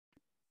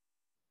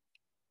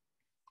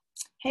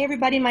Hey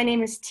everybody, my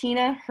name is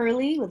Tina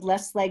Hurley with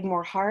Less Leg,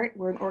 More Heart.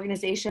 We're an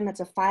organization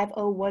that's a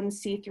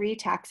 501c3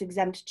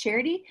 tax-exempt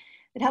charity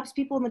that helps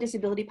people in the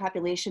disability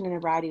population in a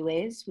variety of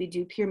ways. We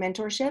do peer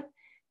mentorship,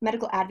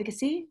 medical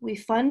advocacy, we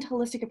fund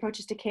holistic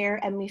approaches to care,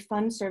 and we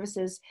fund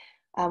services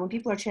when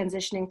people are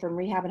transitioning from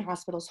rehab and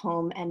hospitals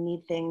home and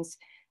need things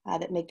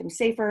that make them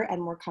safer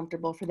and more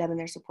comfortable for them and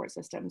their support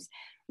systems.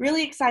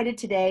 Really excited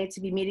today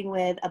to be meeting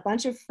with a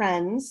bunch of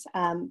friends,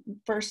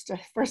 first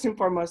and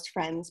foremost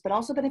friends, but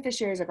also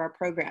beneficiaries of our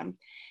program.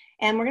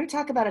 And we're going to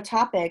talk about a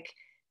topic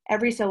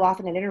every so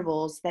often at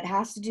intervals that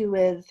has to do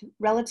with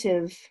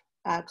relative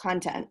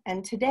content.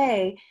 And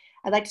today,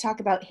 I'd like to talk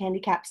about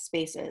handicapped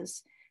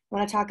spaces. I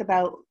want to talk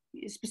about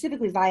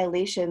specifically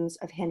violations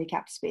of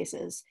handicapped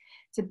spaces.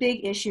 It's a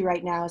big issue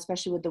right now,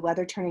 especially with the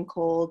weather turning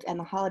cold and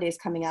the holidays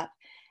coming up.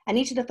 And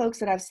each of the folks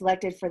that I've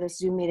selected for this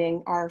Zoom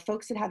meeting are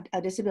folks that have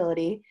a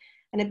disability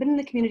and have been in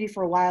the community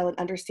for a while and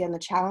understand the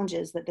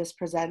challenges that this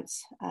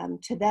presents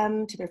to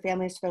them, to their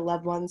families, to their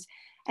loved ones,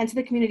 and to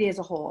the community as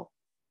a whole.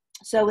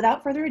 So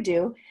without further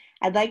ado,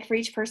 I'd like for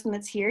each person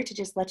that's here to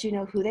just let you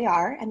know who they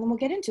are, and then we'll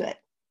get into it.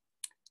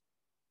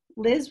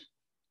 Liz?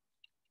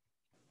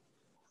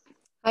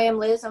 Hi, I'm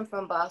Liz. I'm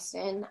from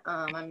Boston.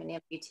 I'm an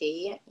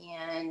amputee,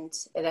 and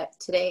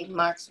today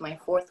marks my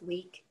 4th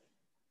week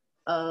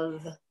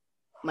of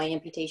my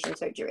amputation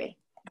surgery.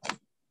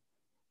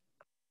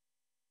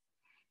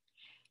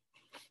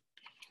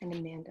 And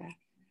Amanda.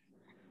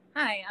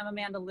 Hi, I'm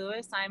Amanda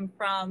Lewis. I'm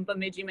from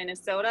Bemidji,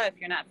 Minnesota. If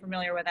you're not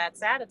familiar where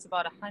that's at, it's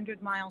about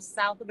 100 miles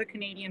south of the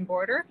Canadian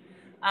border.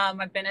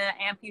 I've been an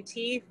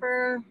amputee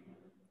for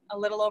a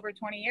little over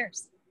 20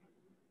 years.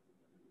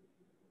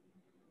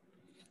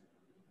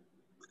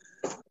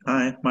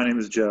 Hi, my name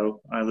is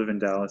Joe. I live in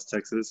Dallas,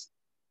 Texas,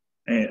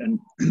 and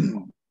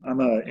I'm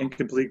an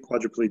incomplete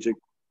quadriplegic,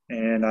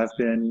 and I've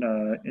been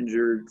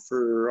injured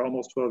for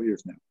almost 12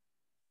 years now.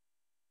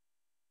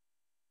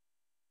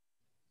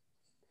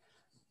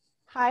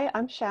 Hi,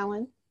 I'm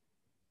Shallon.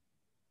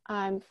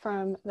 I'm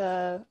from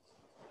the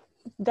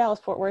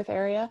Dallas-Fort Worth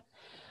area.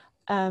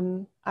 I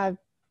am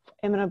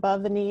an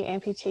above-the-knee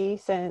amputee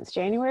since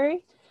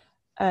January.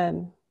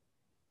 That's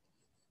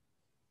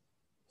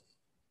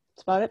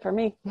about it for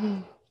me.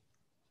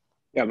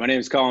 Yeah, my name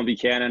is Colin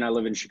Buchanan. I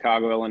live in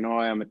Chicago,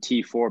 Illinois. I'm a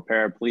T4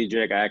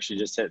 paraplegic. I actually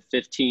just hit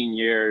 15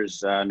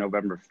 years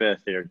November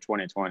 5th here,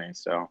 2020.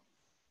 So.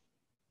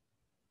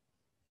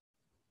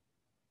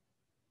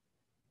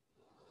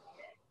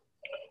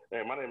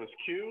 Hey, my name is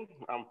Q.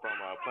 I'm from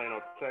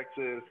Plano,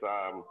 Texas.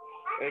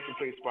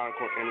 Incomplete spinal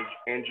cord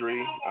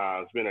injury.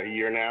 It's been a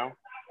year now,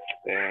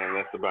 and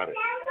that's about it.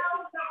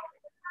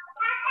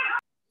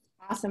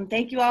 Awesome.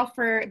 Thank you all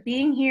for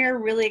being here.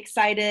 Really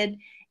excited.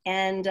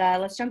 And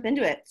let's jump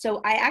into it. So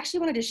I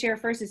actually wanted to share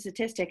first a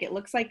statistic. It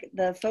looks like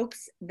the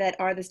folks that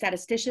are the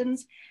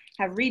statisticians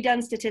have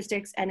redone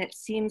statistics, and it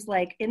seems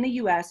like in the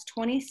US,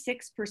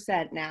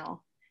 26%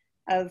 now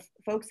of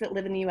folks that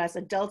live in the US,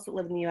 adults that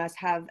live in the US,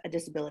 have a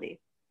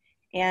disability.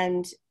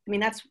 And I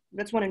mean, that's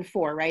 1 in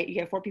 4, right? You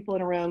get 4 people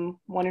in a room,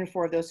 1 in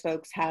 4 of those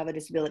folks have a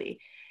disability.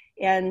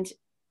 And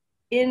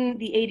in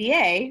the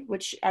ADA,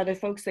 which are the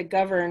folks that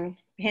govern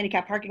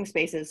handicap parking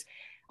spaces,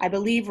 I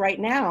believe right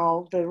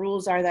now the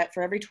rules are that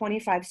for every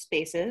 25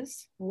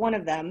 spaces, 1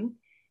 of them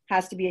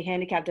has to be a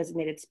handicap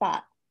designated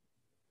spot.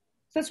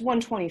 So that's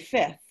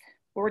 1/25.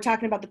 What we're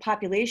talking about, the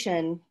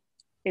population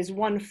is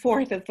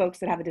 1/4 of folks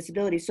that have a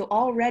disability. So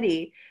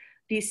already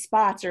these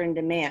spots are in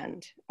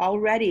demand.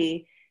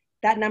 Already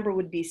that number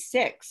would be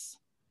 6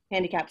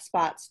 handicap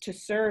spots to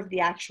serve the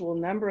actual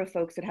number of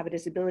folks that have a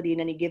disability in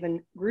any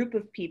given group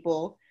of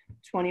people,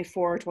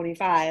 24 or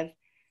 25.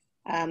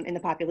 In the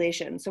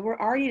population. So we're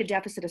already at a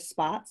deficit of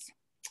spots,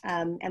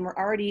 and we're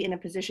already in a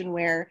position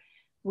where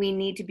we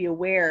need to be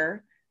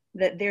aware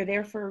that they're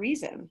there for a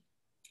reason.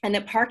 And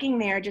that parking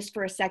there just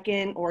for a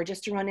second, or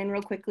just to run in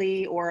real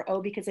quickly, or, oh,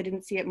 because I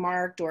didn't see it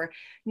marked, or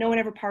no one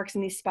ever parks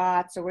in these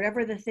spots, or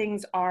whatever the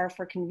things are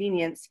for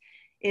convenience,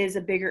 is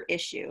a bigger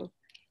issue.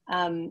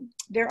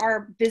 There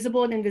are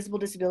visible and invisible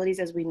disabilities,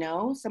 as we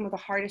know. Some of the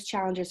hardest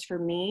challenges for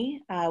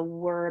me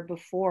were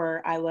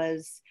before I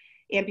was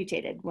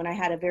amputated, when I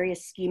had a very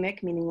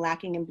ischemic, meaning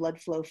lacking in blood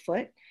flow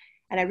foot,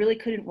 and I really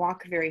couldn't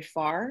walk very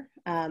far.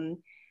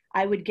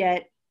 I would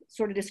get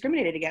sort of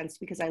discriminated against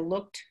because I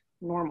looked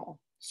normal.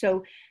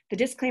 So the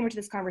disclaimer to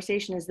this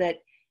conversation is that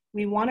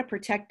we want to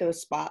protect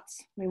those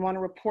spots. We want to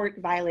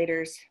report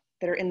violators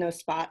that are in those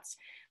spots.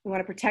 We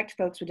want to protect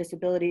folks with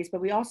disabilities,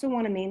 but we also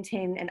want to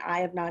maintain an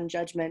eye of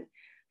non-judgment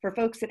for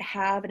folks that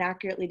have an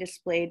accurately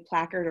displayed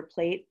placard or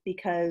plate,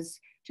 because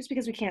just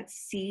because we can't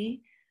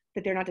see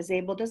that they're not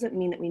disabled doesn't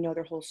mean that we know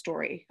their whole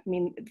story. I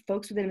mean,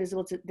 folks with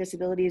invisible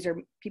disabilities are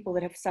people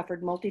that have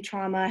suffered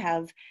multi-trauma,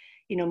 have,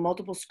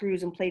 multiple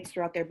screws and plates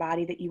throughout their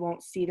body that you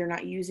won't see. They're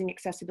not using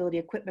accessibility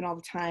equipment all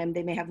the time.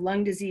 They may have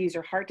lung disease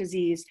or heart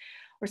disease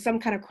or some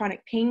kind of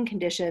chronic pain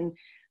condition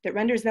that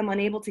renders them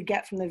unable to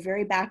get from the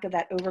very back of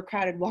that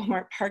overcrowded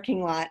Walmart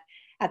parking lot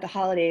at the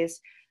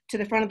holidays to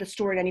the front of the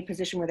store in any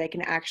position where they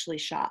can actually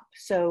shop.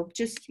 So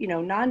just,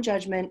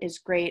 non-judgment is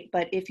great,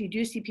 but if you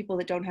do see people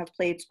that don't have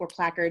plates or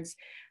placards,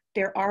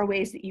 there are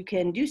ways that you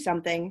can do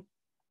something.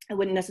 I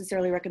wouldn't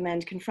necessarily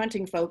recommend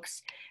confronting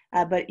folks,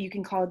 but you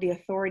can call the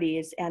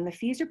authorities, and the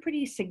fees are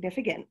pretty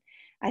significant.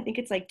 I think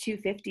it's like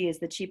 $250 is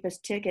the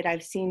cheapest ticket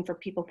I've seen for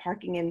people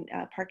parking in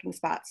parking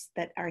spots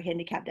that are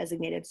handicap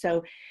designated.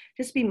 So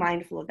just be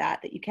mindful of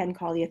that you can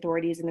call the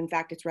authorities, and in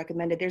fact, it's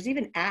recommended. There's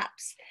even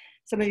apps.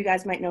 Some of you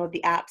guys might know of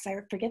the apps. I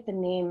forget the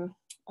name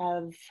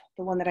of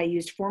the one that I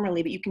used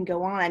formerly, but you can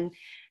go on,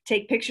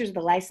 take pictures of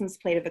the license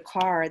plate of the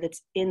car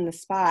that's in the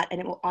spot, and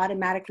it will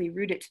automatically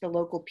route it to the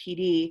local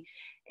PD.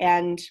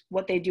 And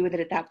what they do with it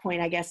at that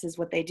point, I guess, is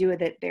what they do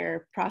with it.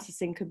 Their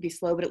processing could be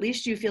slow, but at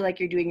least you feel like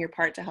you're doing your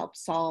part to help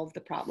solve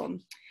the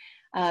problem.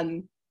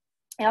 I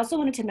also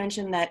wanted to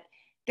mention that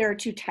there are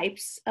two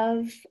types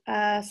of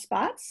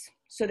spots.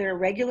 So there are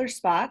regular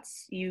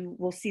spots. You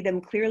will see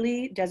them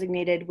clearly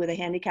designated with a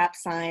handicap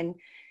sign.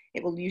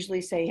 It will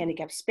usually say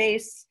handicap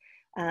space.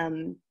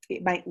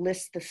 It might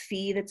list the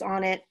fee that's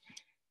on it.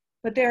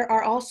 But there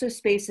are also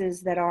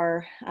spaces that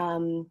are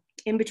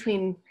in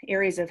between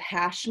areas of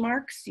hash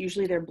marks.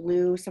 Usually they're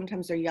blue,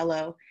 sometimes they're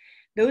yellow.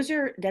 Those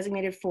are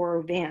designated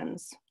for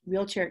vans,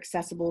 wheelchair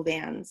accessible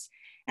vans.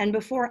 And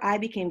before I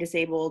became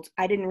disabled,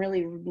 I didn't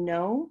really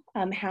know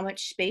how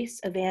much space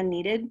a van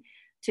needed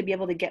to be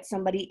able to get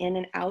somebody in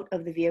and out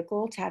of the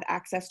vehicle to have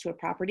access to a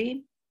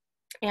property.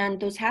 And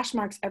those hash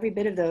marks, every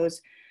bit of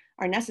those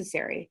are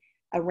necessary.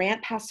 A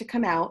ramp has to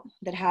come out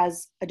that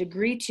has a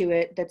degree to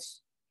it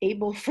that's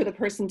able for the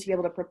person to be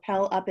able to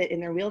propel up it in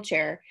their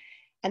wheelchair.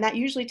 And that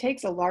usually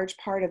takes a large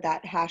part of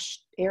that hash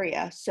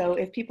area. So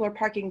if people are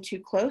parking too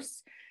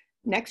close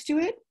next to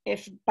it,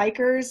 if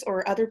bikers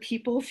or other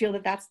people feel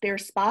that that's their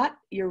spot,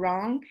 you're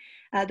wrong.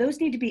 Those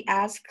need to be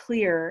as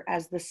clear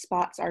as the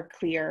spots are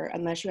clear,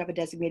 unless you have a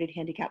designated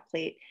handicap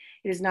plate.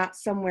 It is not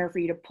somewhere for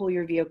you to pull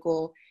your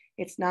vehicle.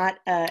 It's not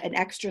an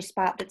extra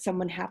spot that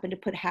someone happened to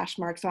put hash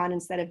marks on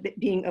instead of it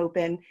being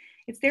open.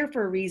 It's there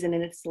for a reason,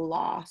 and it's the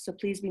law. So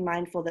please be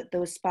mindful that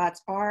those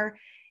spots are,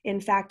 in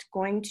fact,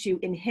 going to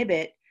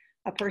inhibit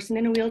a person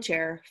in a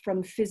wheelchair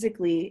from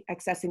physically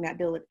accessing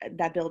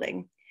that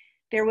building.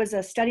 There was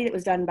a study that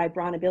was done by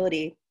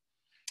able-bodied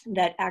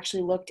that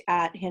actually looked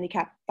at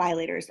handicap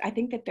violators. I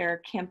think that their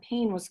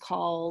campaign was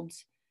called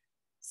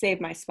Save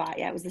My Spot.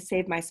 Yeah, it was the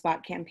Save My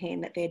Spot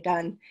campaign that they had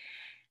done.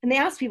 And they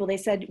asked people, they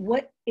said,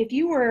 what if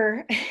you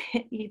were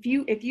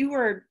if you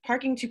were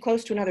parking too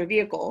close to another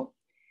vehicle,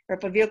 or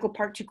if a vehicle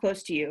parked too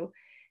close to you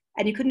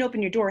and you couldn't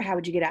open your door, how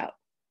would you get out?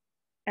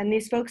 And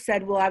these folks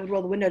said, well, I would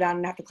roll the window down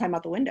and have to climb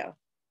out the window.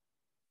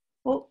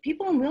 Well,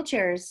 people in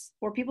wheelchairs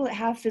or people that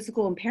have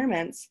physical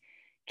impairments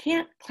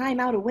can't climb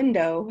out a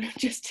window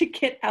just to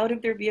get out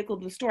of their vehicle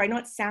to the store. I know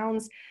it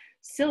sounds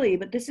silly,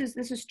 but this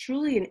is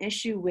truly an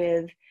issue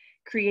with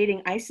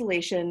creating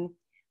isolation,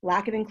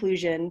 lack of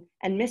inclusion,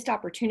 and missed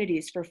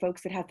opportunities for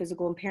folks that have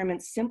physical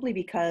impairments simply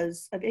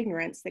because of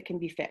ignorance that can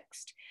be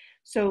fixed.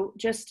 So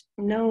just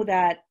know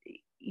that,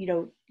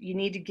 you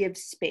need to give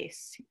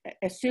space.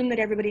 Assume that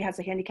everybody has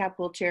a handicap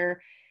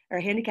wheelchair or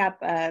a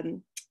handicap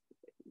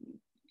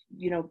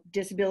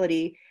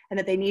disability, and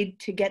that they need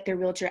to get their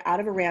wheelchair out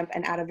of a ramp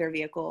and out of their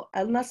vehicle,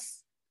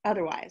 unless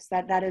otherwise.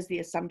 That is the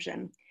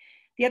assumption.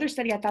 The other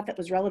study I thought that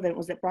was relevant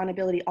was that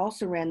able-bodied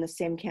also ran the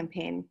same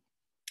campaign,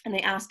 and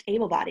they asked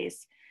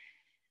able-bodies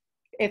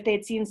if they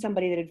had seen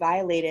somebody that had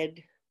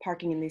violated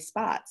parking in these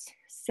spots.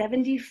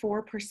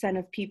 74%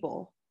 of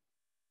people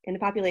in the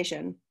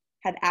population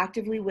had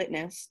actively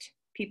witnessed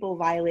people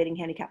violating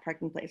handicap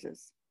parking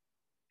places.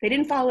 They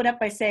didn't follow it up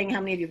by saying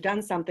how many of you have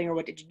done something or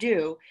what did you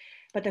do,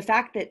 but the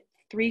fact that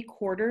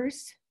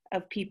 3/4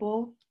 of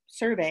people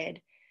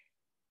surveyed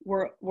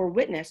were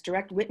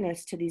direct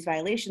witness to these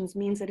violations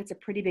means that it's a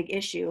pretty big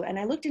issue. And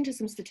I looked into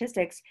some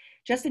statistics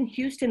just in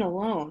Houston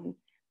alone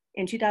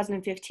in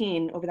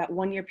 2015, over that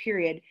 1 year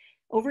period,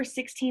 over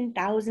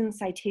 16,000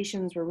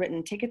 citations were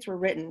written, tickets were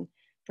written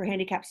for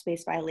handicap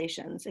space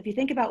violations. If you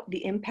think about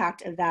the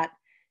impact of that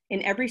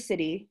in every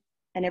city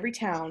and every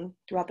town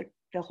throughout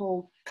the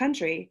whole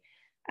country,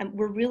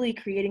 we're really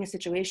creating a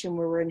situation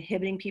where we're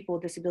inhibiting people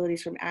with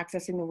disabilities from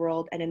accessing the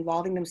world and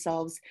involving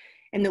themselves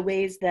in the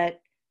ways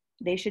that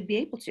they should be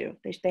able to.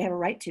 They have a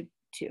right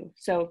to.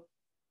 So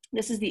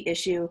this is the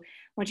issue.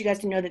 I want you guys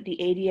to know that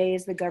the ADA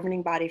is the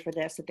governing body for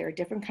this, that there are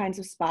different kinds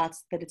of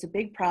spots, that it's a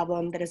big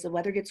problem, that as the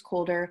weather gets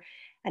colder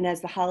and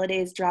as the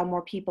holidays draw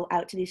more people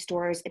out to these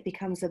stores, it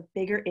becomes a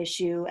bigger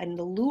issue, and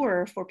the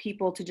lure for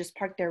people to just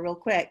park there real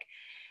quick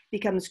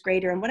becomes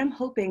greater. And what I'm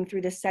hoping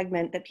through this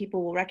segment that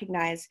people will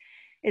recognize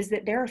is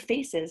that there are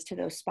faces to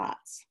those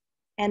spots,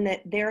 and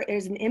that there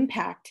is an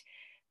impact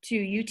to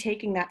you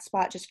taking that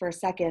spot just for a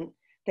second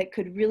that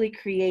could really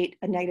create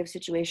a negative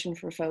situation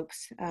for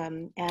folks.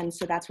 And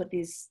so that's what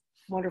these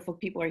wonderful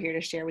people are here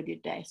to share with you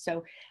today.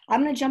 So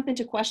I'm going to jump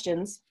into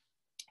questions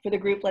for the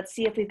group. Let's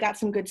see if we've got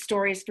some good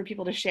stories for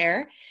people to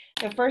share.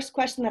 The first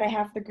question that I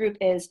have for the group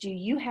is, do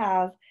you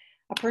have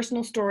a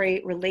personal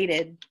story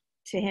related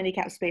to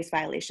handicap space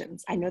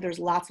violations? I know there's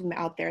lots of them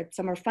out there.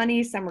 Some are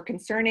funny, some are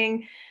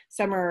concerning,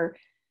 some are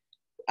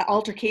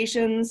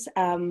altercations,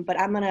 but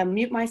I'm gonna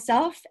mute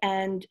myself,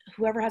 and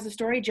whoever has a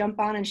story, jump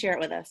on and share it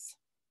with us.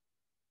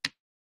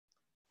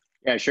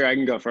 Yeah, sure. I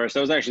can go first.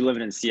 I was actually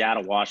living in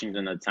Seattle,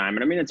 Washington at the time.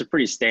 And I mean, it's a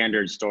pretty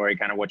standard story,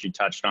 kind of what you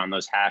touched on,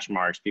 those hash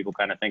marks. People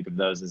kind of think of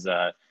those as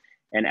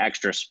an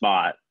extra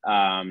spot.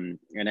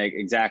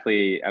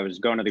 Exactly, I was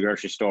going to the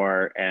grocery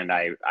store and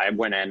I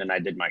went in and I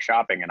did my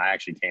shopping, and I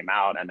actually came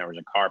out and there was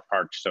a car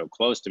parked so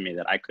close to me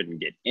that I couldn't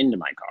get into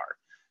my car.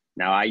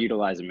 Now I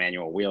utilize a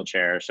manual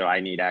wheelchair, so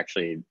I need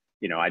actually,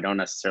 I don't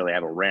necessarily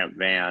have a ramp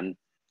van,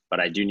 but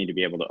I do need to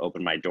be able to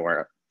open my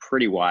door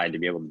pretty wide to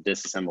be able to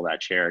disassemble that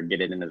chair,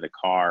 get it into the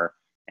car,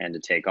 and to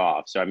take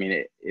off. So I mean,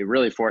 it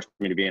really forced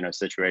me to be in a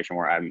situation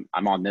where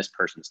I'm on this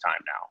person's time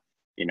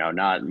now.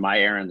 Not my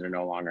errands are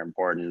no longer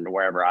important.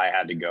 Wherever I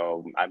had to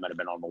go, I might have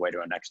been on the way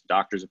to a next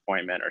doctor's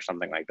appointment or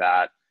something like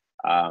that.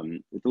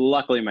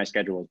 Luckily, my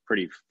schedule was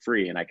pretty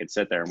free, and I could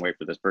sit there and wait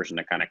for this person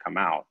to kind of come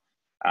out.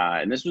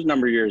 And this was a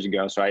number of years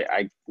ago, so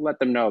I let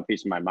them know a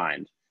piece of my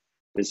mind.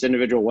 This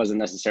individual wasn't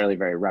necessarily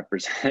very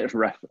receptive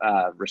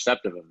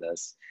of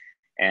this,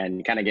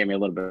 and kind of gave me a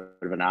little bit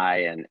of an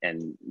eye,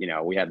 and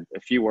we had a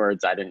few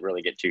words. I didn't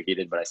really get too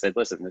heated, but I said,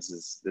 listen, this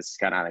is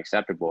kind of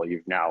unacceptable.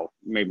 You've now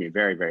made me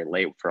very, very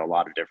late for a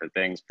lot of different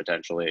things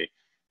potentially.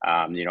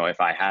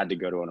 If I had to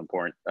go to an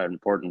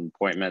important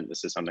appointment,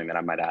 this is something that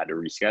I might have had to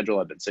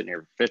reschedule. I've been sitting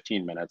here for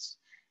 15 minutes.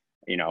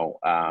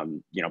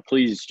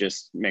 Please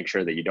just make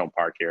sure that you don't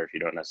park here if you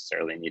don't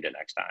necessarily need it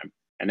next time.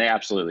 And they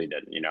absolutely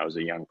didn't. I was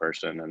a young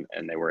person,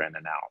 and they were in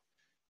and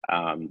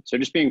out. So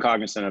just being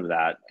cognizant of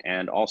that,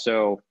 and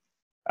also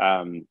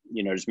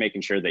just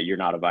making sure that you're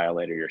not a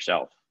violator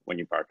yourself when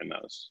you park in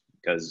those,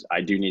 because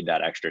I do need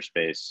that extra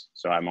space.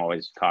 So I'm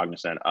always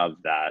cognizant of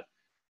that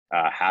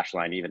hash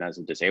line, even as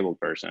a disabled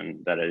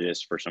person, that it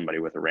is for somebody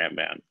with a ramp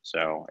van.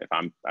 So if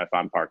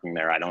I'm parking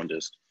there, I don't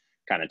just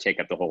kind of take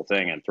up the whole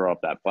thing and throw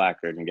up that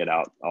placard and get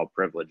out all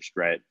privileged,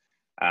 right?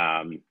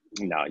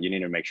 No, you need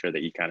to make sure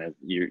that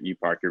you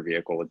park your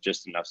vehicle with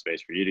just enough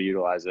space for you to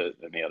utilize it,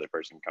 and the other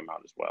person can come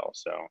out as well.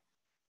 So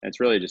it's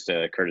really just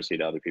a courtesy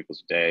to other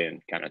people's day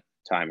and kind of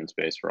time and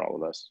space for all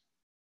of us.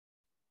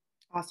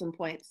 Awesome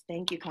points.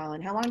 Thank you,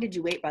 Colin. How long did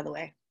you wait, by the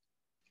way?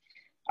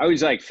 I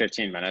was like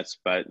 15 minutes,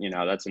 but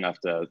that's enough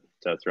to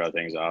throw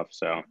things off.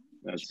 So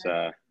that's,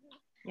 sure.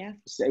 Yeah.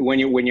 When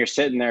you're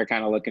sitting there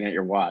kind of looking at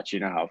your watch,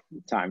 how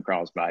time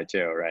crawls by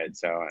too, right?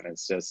 So, and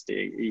it's just,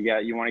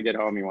 you want to get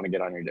home, you want to get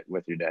on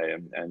with your day,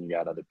 and you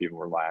got other people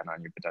relying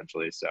on you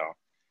potentially. So,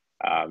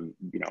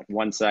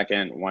 1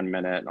 second, 1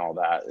 minute and all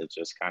that, it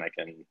just kind of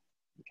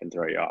can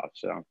throw you off.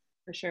 So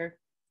for sure.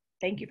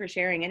 Thank you for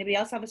sharing. Anybody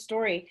else have a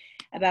story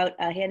about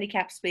a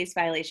handicap space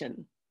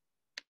violation?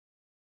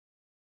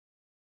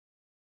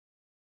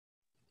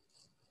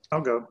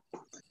 I'll go.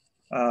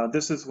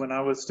 This is when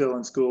I was still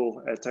in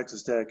school at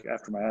Texas Tech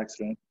after my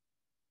accident.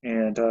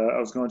 And I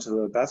was going to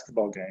the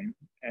basketball game,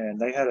 and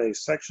they had a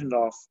sectioned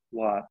off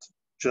lot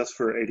just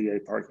for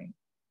ADA parking.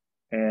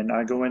 And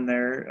I go in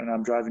there and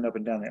I'm driving up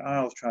and down the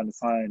aisles trying to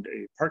find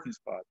a parking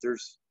spot.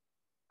 There's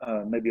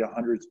maybe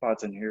 100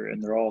 spots in here,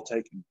 and they're all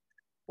taken.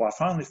 Well, I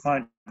finally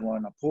find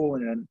one. I pull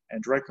in,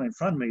 and directly in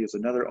front of me is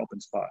another open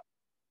spot.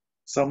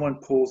 Someone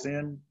pulls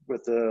in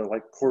with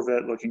a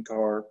Corvette looking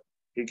car.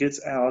 He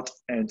gets out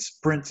and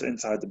sprints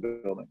inside the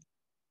building.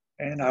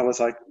 And I was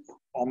like,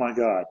 oh my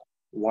God,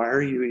 why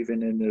are you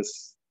even in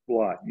this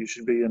lot? You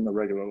should be in the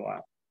regular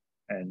lot.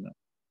 And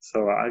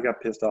so I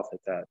got pissed off at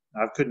that.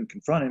 I couldn't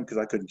confront him because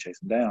I couldn't chase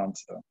him down.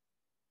 So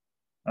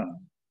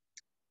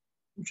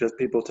just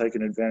people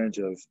taking advantage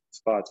of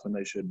spots when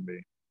they shouldn't be.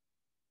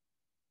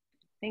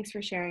 Thanks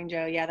for sharing,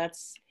 Joe. Yeah,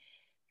 that's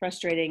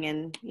frustrating.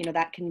 And,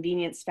 that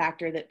convenience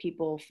factor that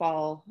people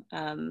fall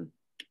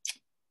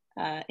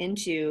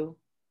into,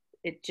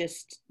 it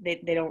just, they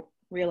don't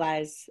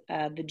realize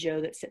the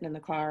Joe that's sitting in the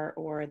car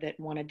or that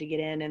wanted to get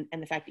in,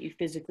 and the fact that you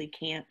physically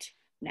can't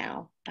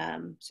now.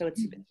 So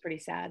it's pretty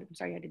sad. I'm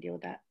sorry you had to deal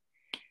with that.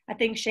 I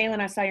think,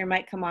 Shaylin, I saw your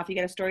mic come off. You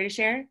got a story to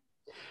share?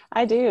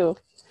 I do.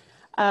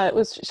 It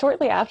was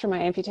shortly after my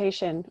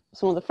amputation. It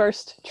was one of the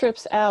first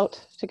trips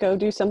out to go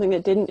do something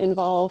that didn't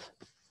involve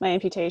my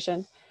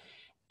amputation.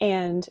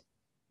 And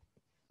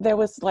there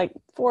was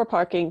 4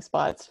 parking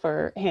spots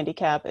for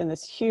handicap in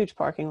this huge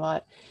parking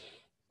lot.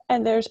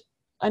 And there's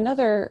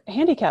another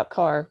handicap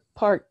car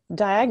parked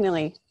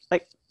diagonally,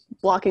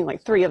 blocking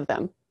 3 of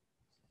them.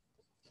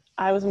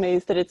 I was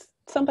amazed that it's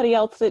somebody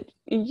else that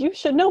you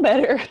should know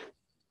better.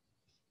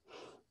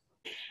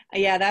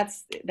 Yeah,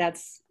 that's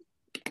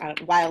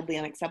wildly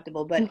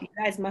unacceptable. But you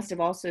guys must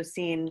have also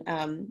seen,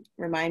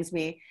 reminds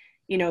me,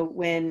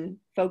 when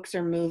folks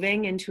are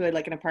moving into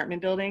an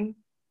apartment building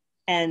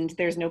and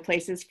there's no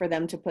places for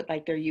them to put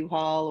their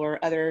U-Haul or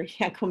other,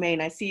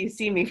 Comaine, you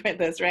see me for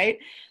this, right?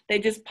 They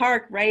just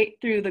park right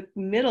through the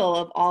middle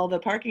of all the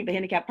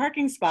handicap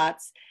parking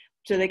spots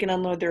so they can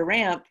unload their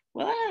ramp.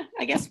 Well,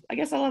 I guess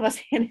all of us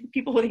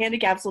people with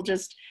handicaps will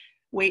just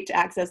wait to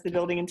access the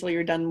building until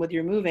you're done with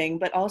your moving.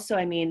 But also,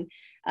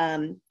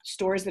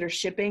 Stores that are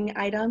shipping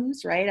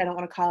items, right? I don't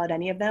want to call out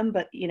any of them,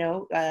 but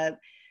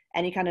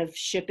any kind of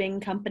shipping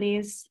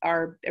companies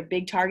are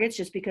big targets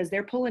just because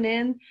they're pulling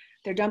in,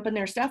 they're dumping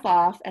their stuff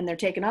off, and they're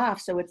taking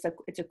off. So it's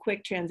a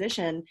quick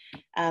transition.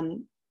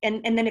 And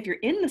then if you're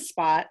in the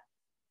spot,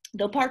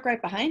 they'll park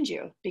right behind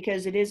you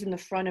because it is in the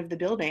front of the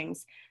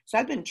buildings. So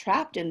I've been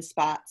trapped in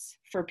spots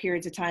for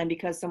periods of time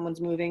because someone's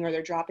moving or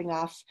they're dropping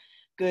off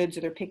goods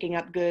or they're picking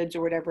up goods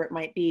or whatever it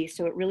might be.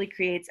 So it really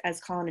creates,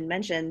 as Colin had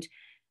mentioned,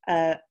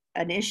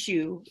 an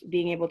issue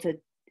being able to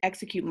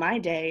execute my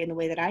day in the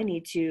way that I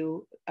need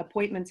to.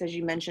 Appointments, as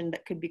you mentioned,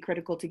 that could be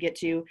critical to get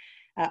to.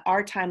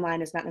 Our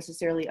timeline is not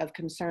necessarily of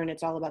concern.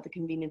 It's all about the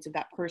convenience of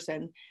that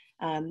person.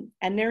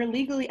 And they're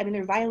legally,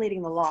 they're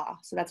violating the law.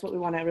 So that's what we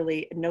want to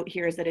really note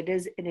here, is that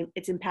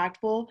it's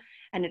impactful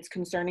and it's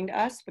concerning to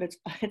us, but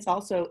it's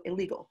also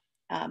illegal.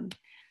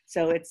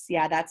 So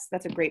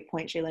that's a great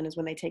point, Shaylin, is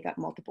when they take up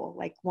multiple,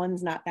 like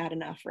one's not bad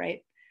enough,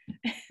 right?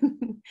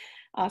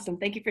 Awesome.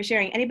 Thank you for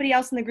sharing. Anybody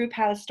else in the group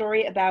have a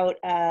story about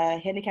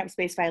handicap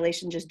space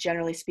violation, just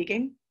generally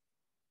speaking?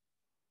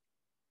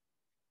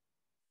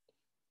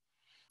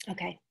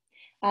 Okay.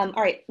 All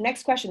right.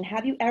 Next question.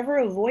 Have you ever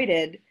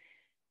avoided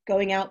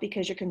going out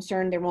because you're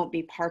concerned there won't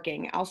be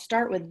parking? I'll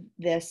start with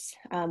this.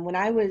 When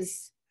I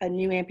was a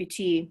new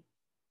amputee,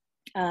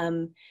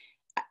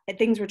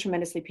 things were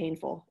tremendously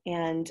painful.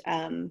 And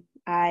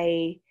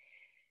I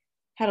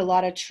had a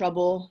lot of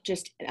trouble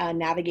just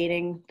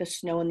navigating the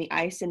snow and the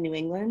ice in New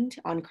England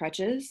on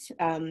crutches.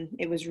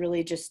 It was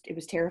really it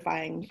was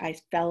terrifying. I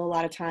fell a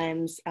lot of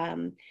times.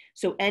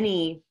 So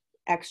any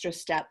extra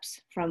steps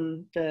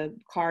from the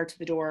car to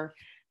the door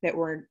that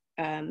were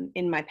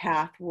in my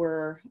path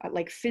were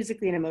like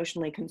physically and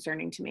emotionally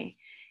concerning to me.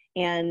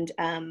 And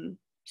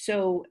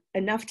so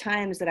enough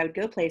times that I would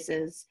go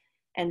places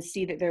and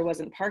see that there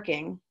wasn't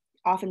parking,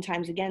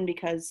 oftentimes again,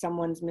 because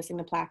someone's missing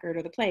the placard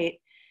or the plate,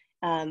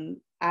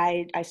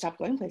 I stopped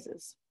going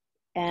places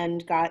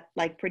and got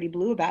like pretty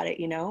blue about it,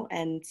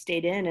 and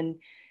stayed in and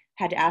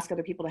had to ask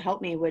other people to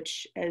help me,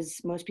 which, as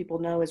most people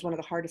know, is one of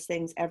the hardest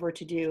things ever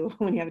to do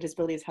when you have a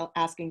disability, is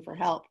asking for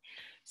help.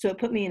 So it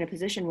put me in a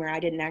position where I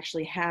didn't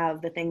actually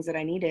have the things that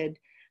I needed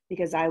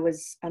because I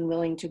was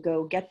unwilling to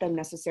go get them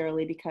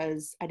necessarily,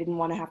 because I didn't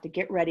want to have to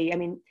get ready.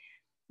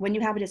 When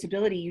you have a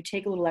disability, you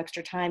take a little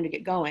extra time to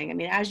get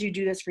going. As you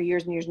do this for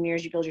years and years and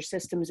years, you build your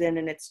systems in,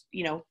 and it's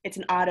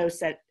an auto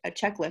set, a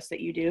checklist that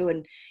you do,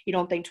 and you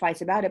don't think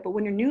twice about it. But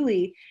when you're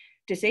newly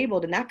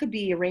disabled, and that could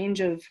be a range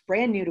of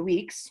brand new to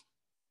weeks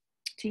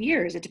to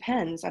years, it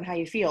depends on how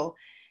you feel.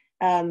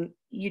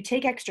 You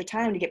take extra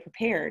time to get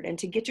prepared and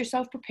to get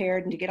yourself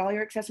prepared and to get all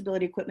your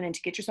accessibility equipment and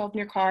to get yourself in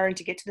your car and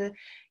to get to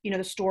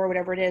the store,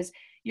 whatever it is.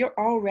 You're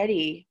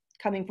already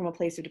coming from a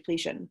place of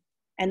depletion.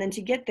 And then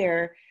to get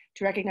there,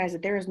 to recognize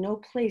that there is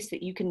no place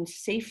that you can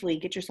safely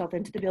get yourself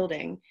into the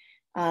building,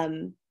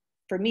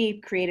 for me,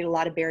 created a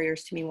lot of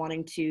barriers to me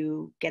wanting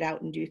to get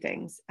out and do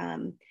things.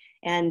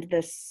 And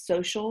the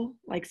social,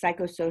 like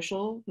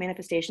psychosocial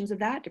manifestations of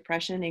that,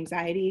 depression,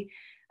 anxiety,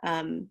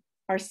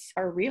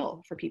 are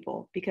real for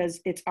people,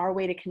 because it's our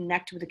way to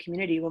connect with the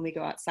community when we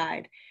go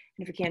outside.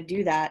 And if we can't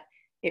do that,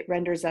 it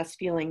renders us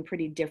feeling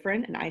pretty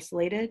different and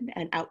isolated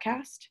and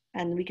outcast.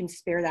 And we can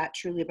spare that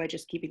truly by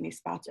just keeping these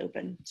spots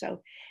open.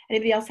 So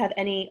anybody else have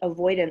any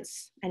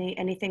avoidance,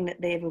 anything that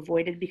they've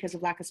avoided because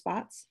of lack of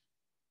spots?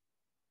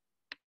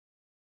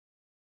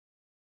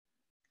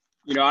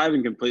 I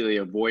haven't completely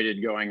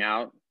avoided going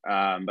out,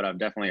 but I've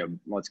definitely,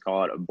 let's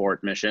call it,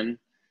 abort mission.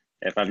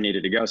 If I've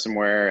needed to go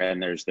somewhere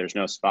and there's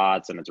no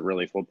spots and it's a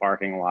really full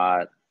parking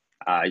lot,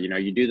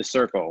 you do the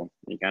circle.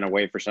 You kind of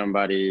wait for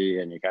somebody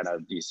and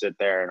you sit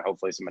there and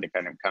hopefully somebody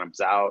kind of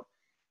comes out.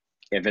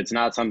 If it's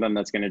not something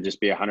that's going to just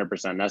be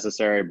 100%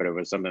 necessary, but it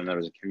was something that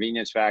was a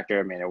convenience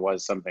factor, it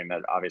was something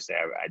that obviously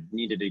I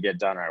needed to get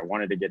done or I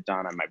wanted to get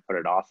done, I might put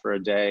it off for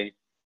a day.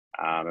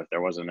 If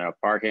there wasn't enough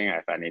parking,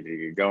 if I needed to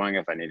get going,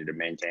 if I needed to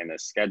maintain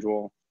this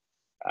schedule,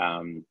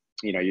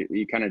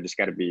 you kind of just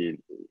got to be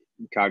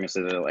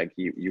cognizant that like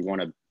you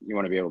want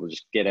to be able to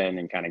just get in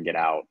and kind of get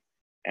out.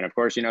 And of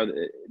course,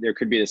 there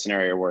could be a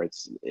scenario where it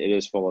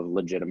is full of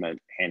legitimate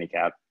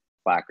handicap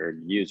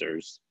placard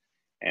users,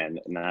 and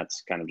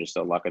that's kind of just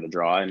the luck of the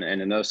draw. And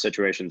in those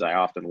situations, I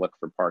often look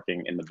for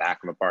parking in the back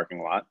of a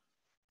parking lot.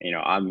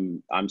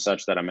 I'm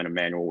such that I'm in a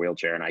manual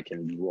wheelchair and I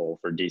can roll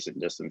for decent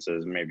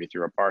distances, maybe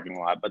through a parking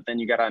lot. But then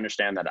you got to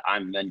understand that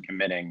I'm then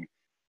committing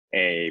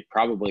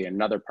probably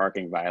another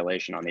parking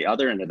violation on the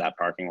other end of that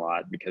parking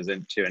lot, because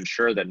then to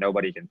ensure that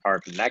nobody can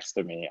park next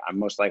to me, I'm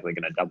most likely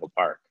going to double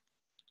park.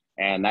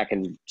 And that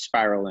can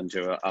spiral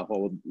into a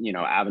whole,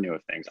 avenue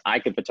of things. I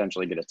could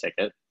potentially get a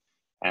ticket.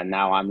 And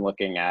now I'm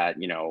looking at,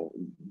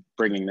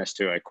 bringing this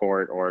to a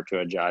court or to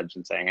a judge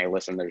and saying, hey,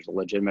 listen, there's a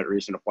legitimate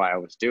reason why I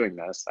was doing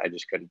this. I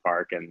just couldn't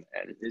park. And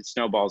it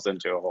snowballs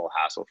into a whole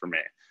hassle for me.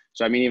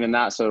 So, even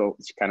that, so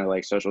it's kind of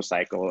like social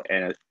cycle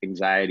and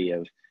anxiety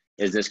of,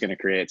 is this going to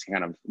create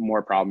kind of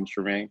more problems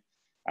for me?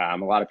 A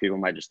lot of people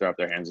might just throw up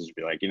their hands and just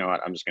be like, you know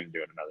what, I'm just going to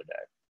do it another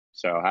day.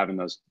 So having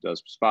those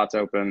spots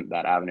open,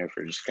 that avenue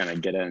for just kind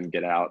of get in,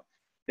 get out,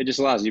 it just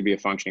allows you to be a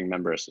functioning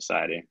member of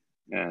society,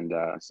 and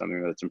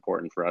something that's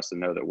important for us to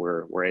know that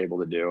we're able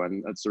to do,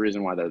 and that's the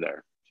reason why they're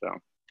there. So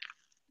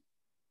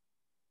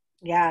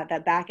yeah,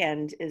 that back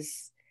end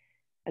is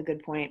a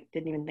good point.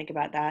 Didn't even think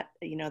about that.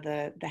 You know,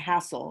 the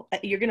hassle.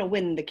 You're going to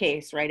win the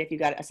case, right, if you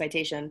got a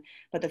citation,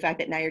 but the fact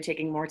that now you're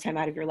taking more time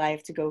out of your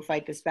life to go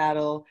fight this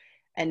battle,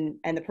 and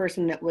the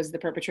person that was the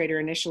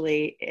perpetrator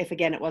initially, if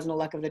again it wasn't a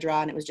luck of the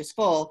draw and it was just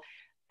full,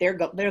 they're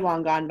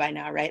long gone by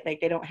now, right? Like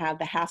they don't have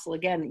the hassle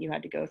again that you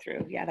had to go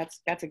through. Yeah,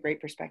 that's a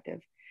great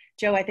perspective.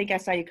 Joe, I think I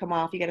saw you come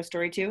off. You got a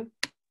story too?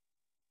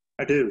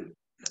 I do.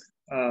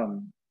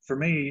 For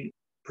me,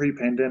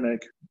 pre-pandemic,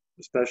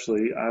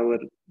 especially, I would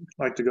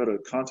like to go to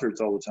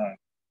concerts all the time.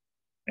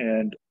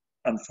 And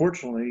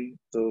unfortunately,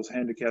 those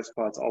handicap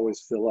spots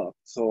always fill up.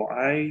 So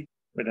I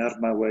went out of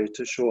my way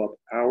to show up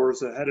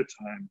hours ahead of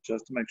time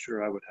just to make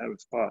sure I would have a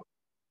spot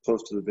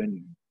close to the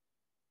venue.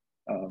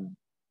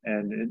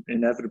 And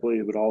inevitably,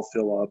 it would all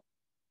fill up.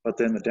 But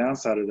then the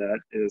downside of that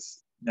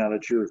is now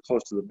that you're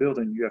close to the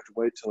building, you have to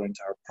wait till the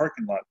entire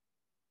parking lot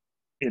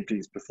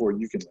empties before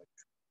you can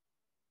leave.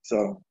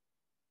 So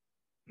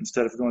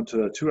instead of going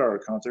to a 2-hour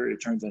concert, it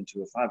turns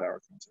into a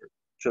 5-hour concert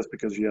just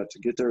because you have to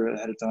get there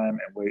ahead of time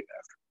and wait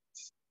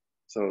afterwards.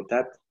 So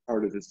that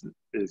part of it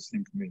is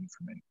inconvenient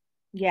for me.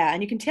 Yeah,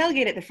 and you can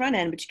tailgate at the front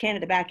end, but you can't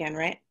at the back end,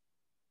 right?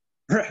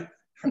 Right.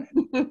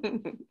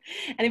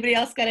 Anybody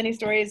else got any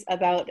stories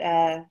about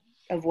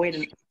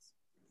avoidance?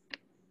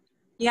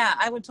 Yeah,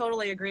 I would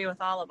totally agree with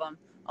all of them.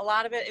 A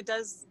lot of it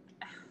does,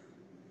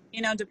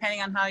 you know,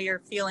 depending on how you're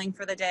feeling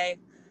for the day.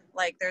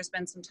 Like there's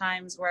been some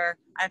times where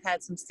I've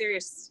had some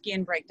serious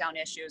skin breakdown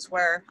issues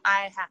where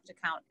I have to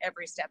count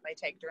every step I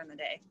take during the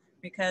day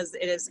because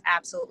it is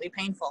absolutely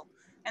painful.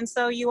 And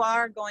so you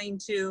are going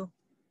to,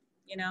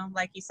 you know,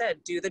 like you said,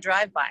 do the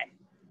drive-by,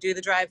 do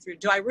the drive-through.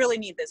 Do I really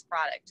need this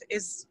product?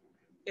 Is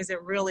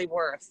it really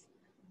worth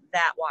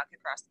that walk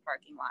across the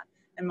parking lot?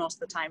 And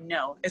most of the time,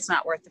 no, it's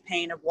not worth the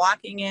pain of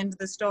walking into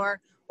the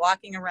store,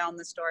 walking around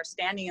the store,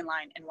 standing in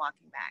line, and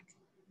walking back.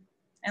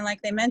 And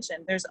like they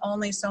mentioned, there's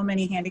only so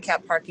many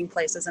handicap parking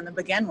places in to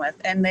begin with,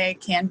 and they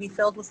can be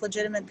filled with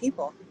legitimate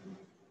people.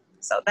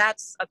 So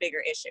that's a bigger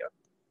issue.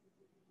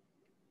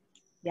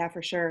 Yeah,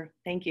 for sure.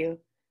 Thank you.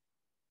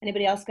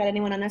 Anybody else got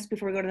anyone on this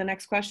before we go to the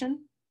next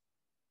question?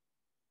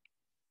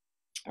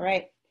 All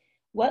right.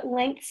 What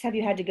lengths have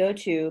you had to go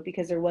to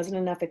because there wasn't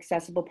enough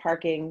accessible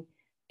parking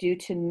due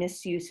to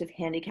misuse of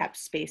handicapped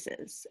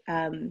spaces?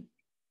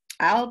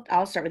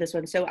 I'll start with this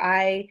one. So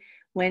I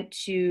went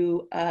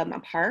to a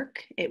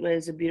park. It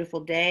was a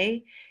beautiful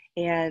day,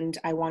 and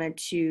I wanted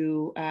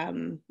to.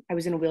 I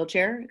was in a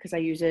wheelchair because I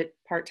use it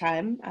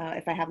part-time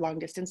if I have long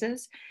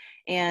distances,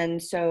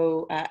 and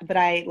so. But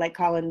I, like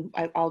Colin,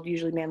 I'll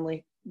usually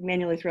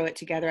manually throw it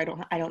together.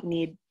 I don't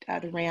need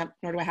the ramp,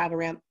 nor do I have a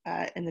ramp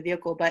in the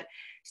vehicle, but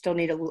still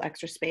need a little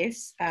extra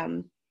space.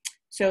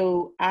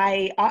 So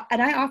I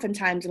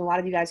oftentimes, and a lot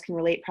of you guys can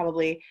relate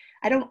probably,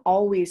 I don't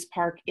always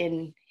park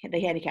in the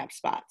handicapped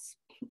spots.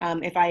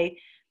 If I,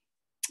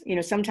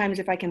 sometimes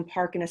if I can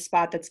park in a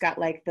spot that's got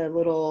like the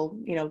little,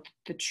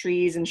 the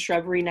trees and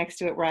shrubbery next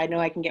to it where I know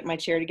I can get my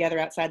chair together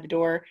outside the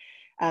door.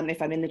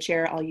 If I'm in the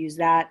chair, I'll use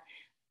that.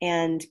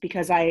 And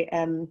because I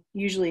am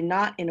usually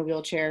not in a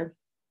wheelchair,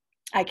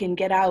 I can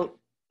get out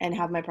and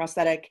have my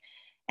prosthetic,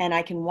 and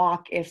I can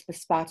walk if the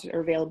spots are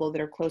available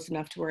that are close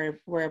enough to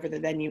wherever the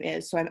venue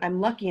is. So I'm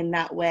lucky in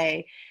that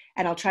way,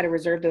 and I'll try to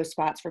reserve those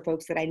spots for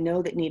folks that I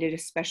know that need it,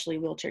 especially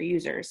wheelchair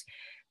users.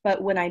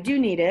 But when I do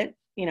need it,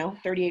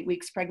 38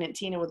 weeks pregnant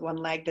Tina with one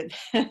leg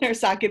that her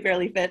socket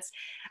barely fits,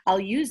 I'll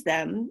use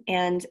them.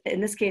 And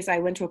in this case, I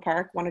went to a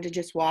park, wanted to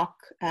just walk,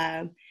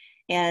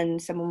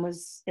 and someone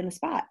was in the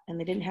spot, and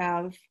they didn't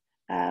have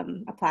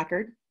a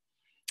placard.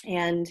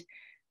 And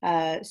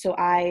so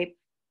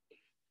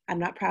I'm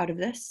not proud of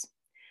this,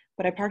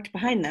 but I parked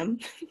behind them.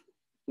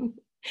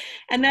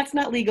 And that's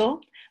not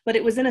legal, but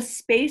it was in a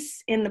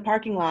space in the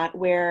parking lot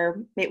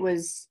where it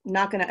was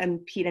not going to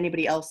impede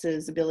anybody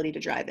else's ability to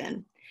drive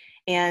in.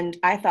 And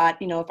I thought,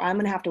 if I'm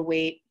going to have to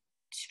wait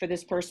for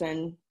this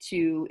person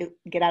to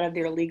get out of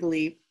their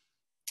illegally,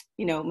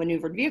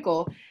 maneuvered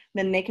vehicle,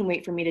 then they can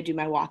wait for me to do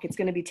my walk. It's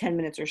going to be 10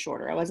 minutes or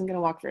shorter. I wasn't going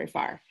to walk very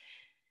far.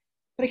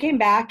 But I came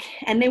back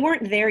and they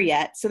weren't there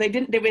yet. So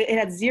it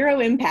had zero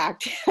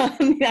impact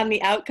on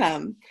the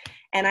outcome.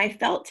 And I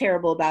felt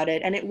terrible about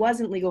it. And it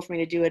wasn't legal for me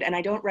to do it. And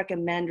I don't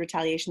recommend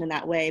retaliation in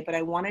that way. But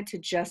I wanted to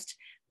just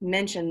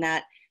mention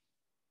that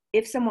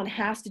if someone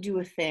has to do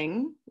a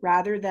thing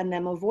rather than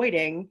them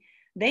avoiding,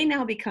 they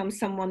now become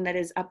someone that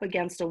is up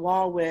against a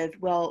wall with,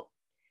 well,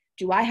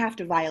 do I have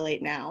to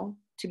violate now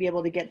to be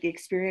able to get the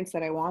experience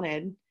that I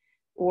wanted?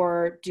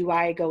 Or do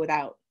I go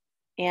without?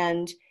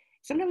 And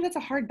sometimes that's a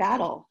hard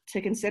battle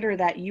to consider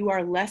that you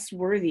are less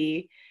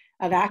worthy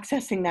of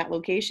accessing that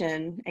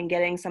location and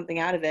getting something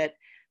out of it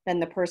than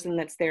the person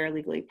that's there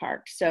illegally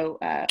parked. So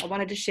I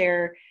wanted to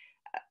share,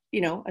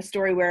 a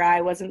story where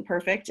I wasn't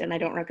perfect and I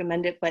don't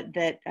recommend it, but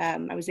that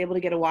I was able to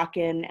get a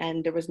walk-in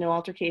and there was no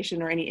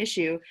altercation or any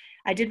issue.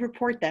 I did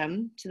report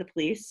them to the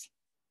police.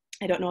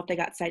 I don't know if they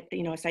got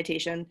a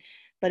citation,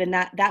 But in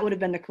that would have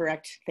been the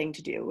correct thing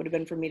to do. It would have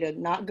been for me to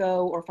not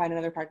go or find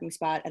another parking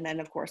spot, and then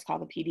of course call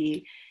the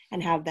PD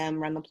and have them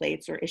run the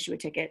plates or issue a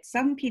ticket.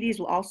 Some PDs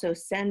will also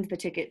send the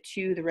ticket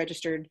to the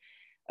registered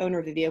owner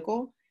of the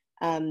vehicle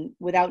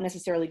without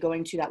necessarily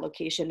going to that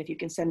location if you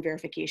can send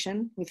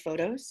verification with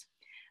photos.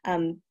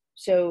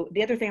 So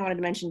the other thing I wanted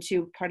to mention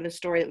too, part of the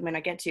story that we might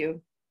not get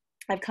to,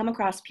 I've come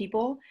across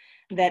people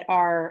that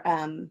are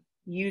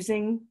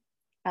using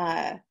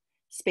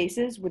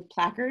spaces with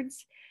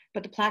placards,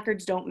 but the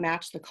placards don't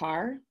match the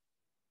car,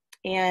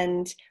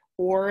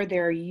 or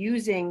they're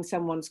using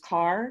someone's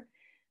car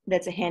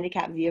that's a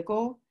handicap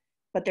vehicle,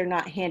 but they're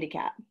not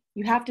handicapped.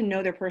 You have to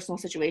know their personal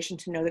situation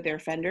to know that they're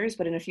offenders,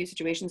 but in a few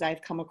situations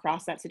I've come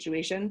across that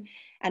situation,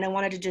 and I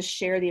wanted to just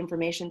share the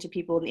information to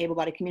people in the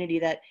able-bodied community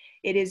that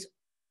it is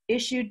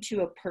issued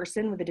to a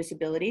person with a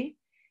disability,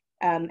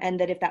 and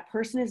that if that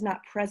person is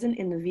not present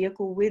in the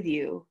vehicle with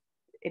you,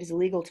 it is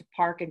illegal to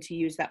park and to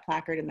use that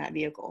placard in that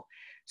vehicle.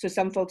 So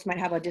some folks might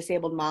have a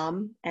disabled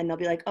mom and they'll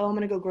be like, oh, I'm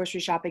gonna go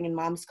grocery shopping in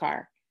mom's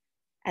car.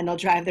 And they'll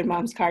drive their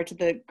mom's car to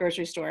the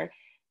grocery store.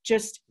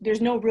 Just, there's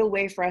no real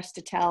way for us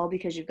to tell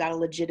because you've got a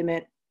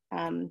legitimate,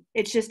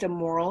 it's just a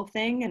moral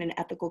thing and an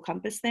ethical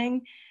compass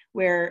thing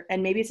where,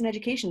 and maybe it's an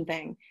education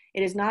thing.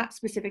 It is not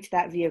specific to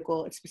that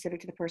vehicle, it's specific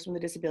to the person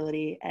with a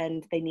disability,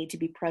 and they need to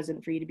be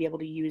present for you to be able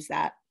to use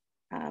that,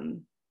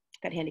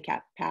 that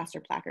handicap pass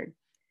or placard.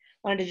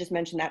 Wanted to just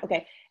mention that.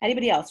 Okay,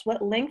 anybody else?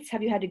 What lengths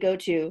have you had to go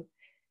to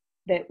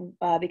that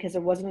because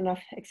there wasn't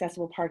enough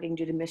accessible parking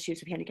due to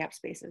misuse of handicap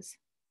spaces?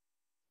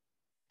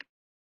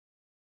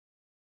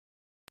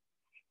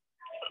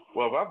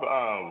 Well,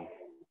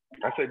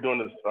 I say during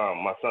this,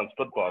 my son's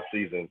football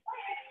season,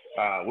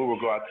 we will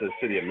go out to the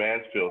city of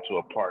Mansfield to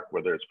a park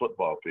where there's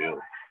football field.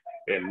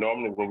 And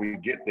normally when we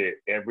get there,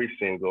 every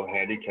single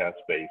handicap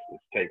space is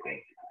taken.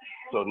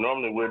 So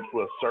normally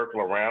we'll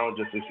circle around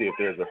just to see if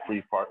there's a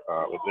free park,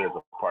 if there's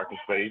a parking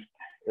space.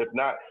 If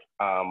not,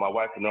 my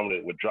wife normally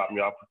would drop me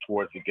off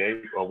towards the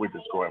gate, or we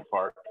just go and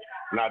park,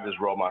 and I just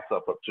roll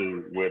myself up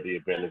to where the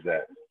event is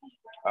at.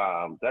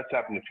 That's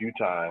happened a few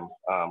times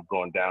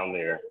going down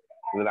there.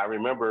 And then I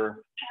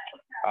remember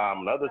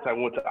another time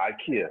we went to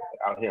IKEA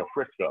out here in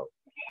Frisco,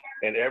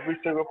 and every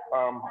single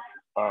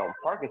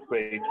parking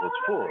space was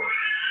full.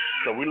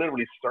 So we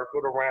literally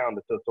circled around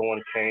until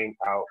someone came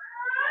out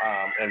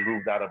and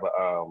moved out of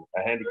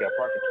a handicap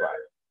parking spot.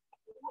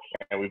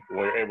 And we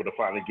were able to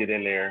finally get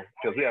in there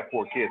because we have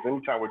 4 kids.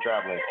 Anytime we're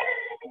traveling,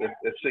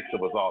 it's 6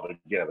 of us all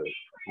together,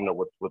 you know,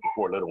 with the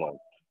 4 little ones.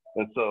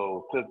 And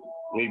so since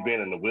me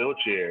being in the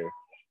wheelchair,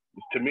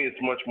 to me, it's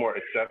much more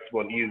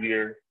accessible and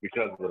easier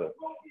because of the,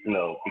 you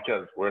know,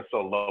 because we're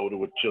so loaded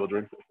with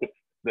children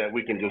that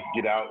we can just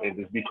get out and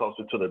just be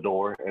closer to the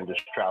door and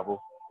just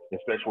travel,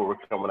 especially when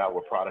we're coming out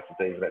with products and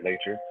things of that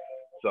nature.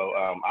 So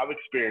I've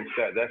experienced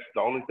that. That's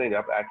the only thing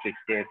I've actually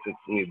experienced since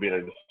me being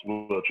in this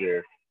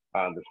wheelchair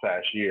this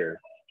past year.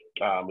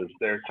 Is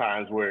there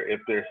times where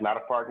if there's not a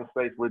parking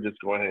space, we're just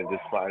going ahead and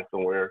just find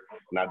somewhere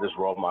and I just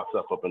roll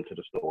myself up into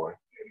the store,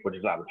 which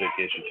is not a big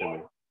issue to me.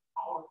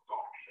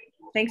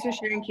 Thanks for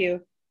sharing, Q.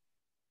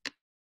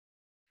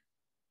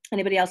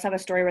 Anybody else have a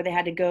story where they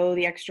had to go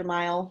the extra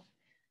mile,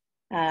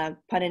 pun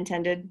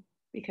intended,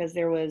 because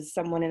there was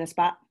someone in a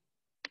spot?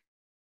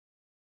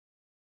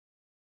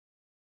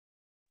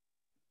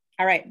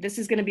 All right, this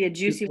is going to be a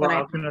juicy one.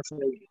 I was going to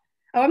say,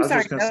 oh, I'm I was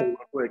sorry. just going to say real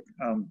quick,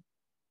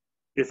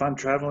 if I'm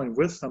traveling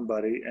with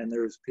somebody and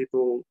there's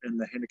people in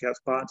the handicap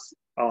spots,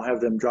 I'll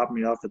have them drop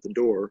me off at the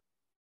door,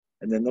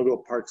 and then they'll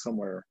go park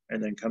somewhere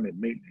and then come and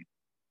meet me.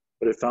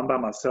 But if I'm by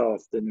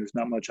myself, then there's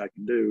not much I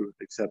can do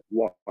except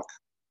walk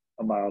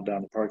a mile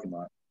down the parking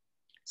lot.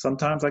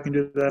 Sometimes I can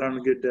do that on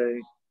a good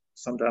day.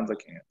 Sometimes I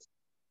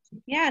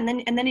can't. Yeah,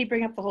 and then you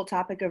bring up the whole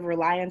topic of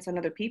reliance on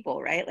other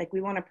people, right? Like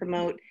we want to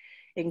promote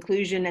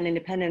inclusion and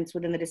independence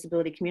within the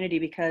disability community,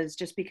 because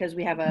just because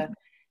we have a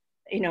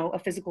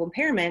physical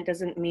impairment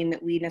doesn't mean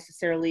that we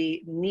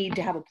necessarily need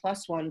to have a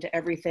 +1 to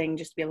everything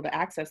just to be able to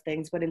access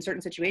things. But in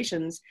certain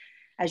situations,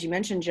 as you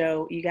mentioned,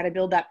 Joe, you got to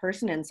build that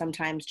person in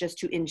sometimes just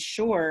to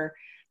ensure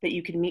that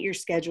you can meet your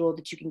schedule,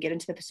 that you can get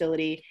into the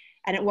facility,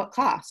 and at what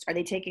cost. Are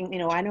they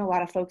taking, I know a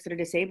lot of folks that are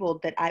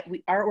disabled that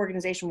our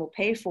organization will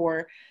pay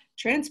for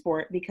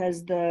transport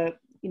because the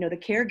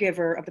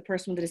caregiver of the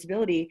person with a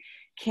disability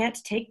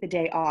can't take the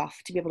day off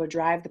to be able to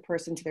drive the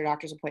person to their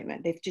doctor's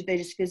appointment. They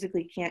just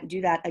physically can't do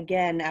that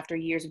again after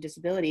years of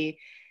disability.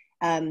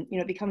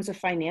 It becomes a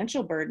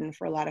financial burden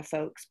for a lot of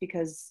folks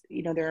because,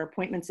 there are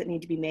appointments that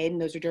need to be made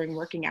and those are during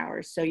working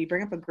hours. So you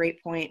bring up a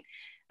great point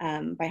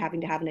by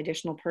having to have an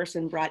additional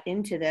person brought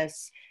into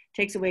this,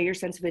 takes away your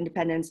sense of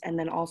independence, and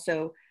then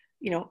also,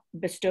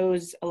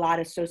 bestows a lot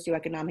of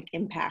socioeconomic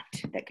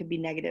impact that could be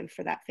negative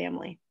for that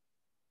family.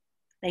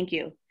 Thank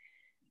you.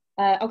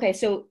 Okay,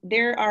 so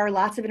there are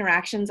lots of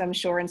interactions, I'm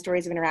sure, and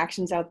stories of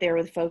interactions out there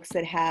with folks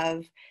that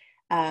have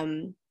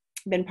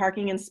been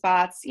parking in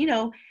spots.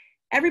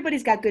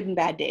 Everybody's got good and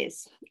bad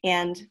days.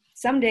 And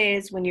some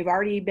days when you've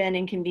already been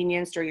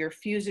inconvenienced or your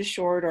fuse is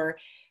short or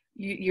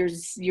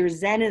your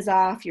zen is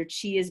off, your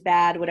chi is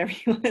bad, whatever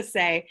you want to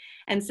say,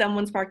 and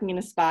someone's parking in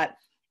a spot,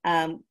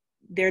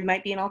 there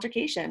might be an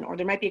altercation, or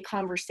there might be a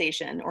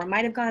conversation, or it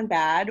might have gone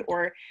bad,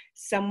 or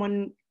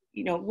someone,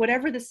 you know,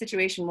 whatever the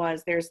situation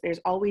was, there's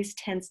always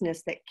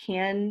tenseness that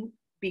can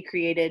be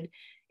created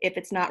if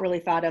it's not really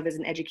thought of as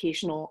an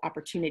educational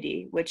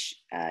opportunity, which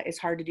is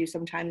hard to do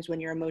sometimes when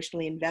you're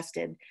emotionally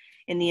invested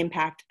in the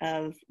impact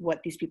of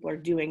what these people are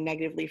doing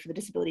negatively for the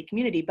disability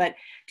community. But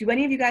do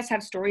any of you guys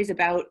have stories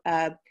about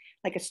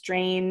like a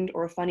strained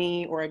or a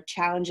funny or a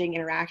challenging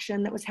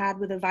interaction that was had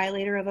with a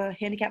violator of a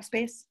handicap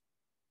space?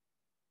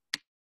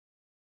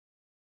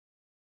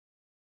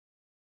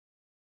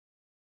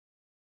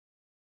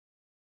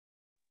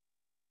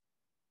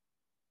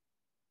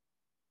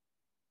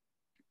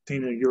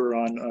 Tina, you're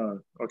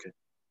on. Okay.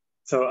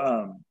 So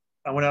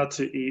I went out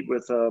to eat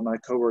with my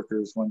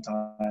coworkers one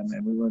time,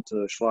 and we went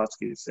to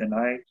Schlotsky's, and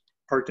I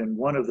parked in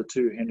one of the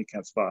two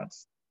handicap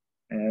spots.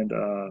 And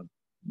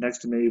next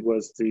to me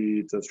was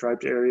the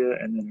striped area,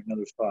 and then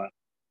another spot.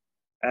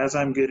 As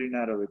I'm getting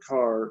out of the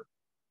car,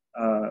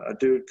 a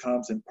dude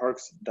comes and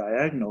parks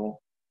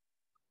diagonal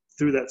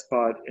through that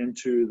spot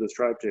into the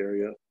striped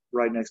area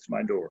right next to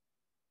my door.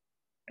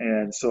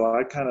 And so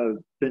I kind of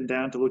bent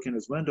down to look in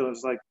his window. I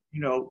was like,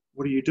 you know,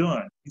 what are you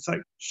doing? He's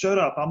like, shut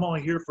up, I'm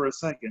only here for a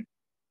second.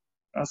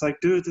 I was like,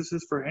 dude, this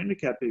is for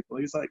handicapped people.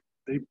 He's like,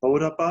 they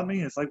bowed up on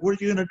me. It's like, what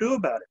are you going to do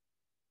about it?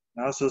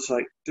 And I was just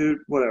like, dude,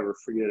 whatever,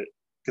 forget it.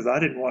 Because I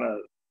didn't want to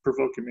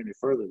provoke him any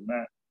further than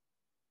that.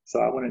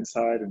 So I went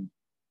inside and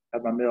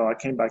had my meal. I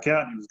came back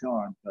out and he was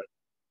gone. But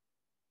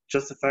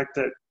just the fact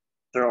that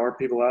there are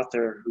people out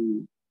there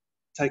who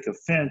take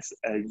offense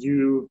at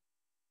you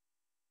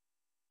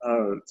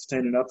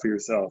standing up for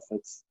yourself,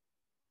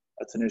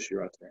 that's an issue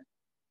right there.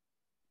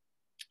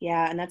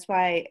 Yeah, and that's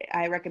why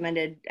I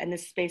recommended, and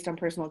this is based on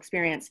personal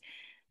experience,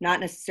 not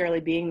necessarily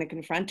being the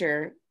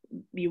confronter.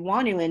 You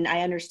want to, and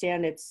I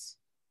understand it's,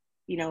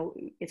 you know,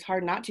 it's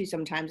hard not to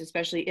sometimes,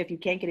 especially if you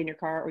can't get in your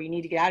car or you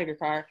need to get out of your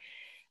car.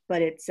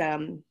 But it's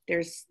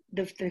there's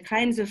the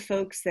kinds of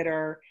folks that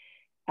are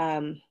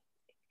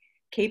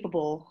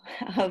capable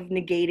of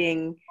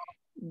negating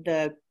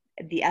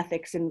the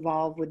ethics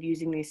involved with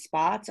using these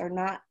spots are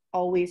not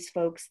always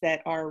folks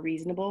that are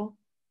reasonable,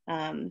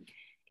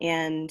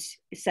 and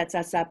sets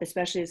us up,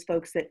 especially as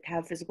folks that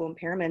have physical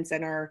impairments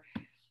and are,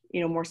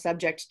 you know, more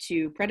subject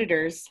to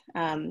predators,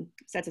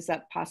 sets us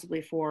up possibly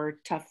for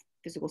tough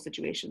physical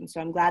situations. So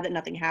I'm glad that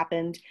nothing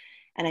happened.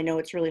 And I know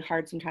it's really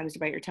hard sometimes to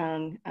bite your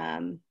tongue,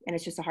 and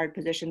it's just a hard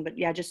position. But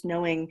yeah, just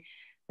knowing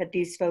that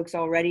these folks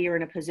already are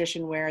in a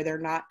position where they're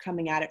not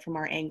coming at it from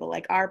our angle.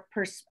 Like our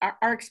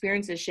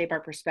experiences shape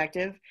our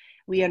perspective.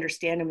 We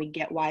understand and we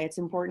get why it's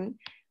important.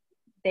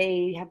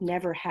 They have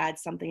never had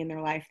something in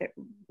their life that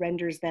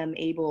renders them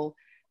able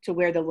to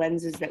wear the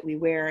lenses that we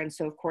wear. And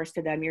so of course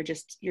to them, you're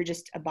just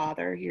a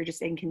bother, you're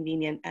just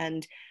inconvenient.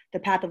 And the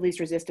path of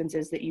least resistance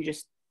is that you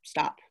just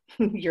stop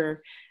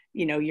your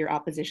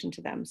opposition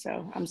to them.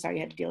 So I'm sorry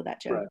you had to deal with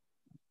that, Joe. Right.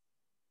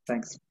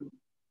 Thanks.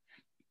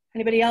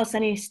 Anybody else,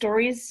 any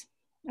stories?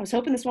 I was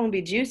hoping this one would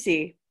be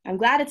juicy. I'm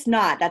glad it's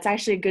not. That's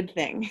actually a good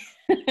thing.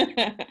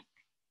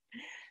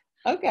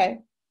 Okay.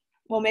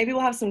 Well, maybe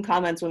we'll have some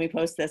comments when we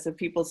post this of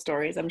people's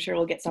stories. I'm sure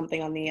we'll get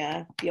something on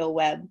the old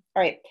web.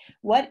 All right.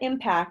 What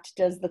impact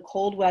does the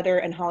cold weather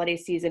and holiday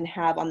season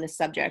have on this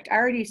subject? I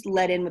already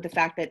led in with the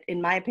fact that,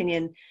 in my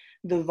opinion,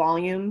 the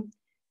volume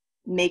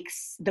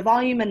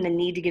and the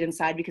need to get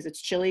inside because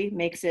it's chilly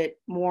makes it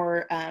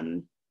more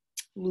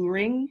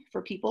luring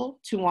for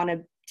people to want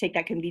to take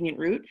that convenient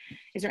route.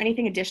 Is there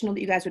anything additional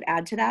that you guys would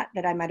add to that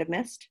I might have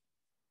missed?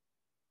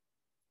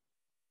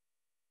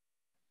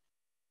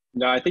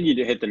 No, I think you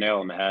did hit the nail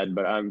on the head,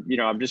 but I'm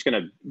just going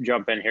to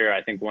jump in here.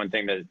 I think one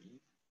thing that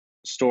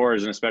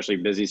stores, and especially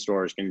busy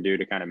stores, can do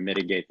to kind of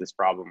mitigate this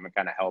problem and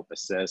kind of help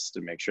assist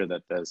and make sure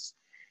that this,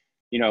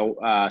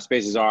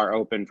 spaces are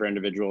open for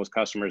individuals,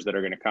 customers that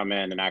are going to come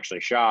in and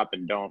actually shop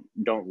and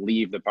don't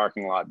leave the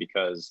parking lot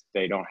because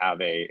they don't have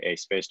a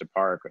space to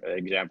park. An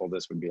example of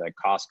this would be like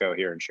Costco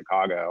here in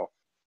Chicago.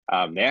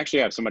 They actually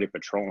have somebody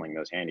patrolling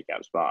those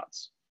handicap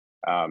spots.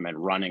 And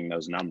running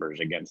those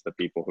numbers against the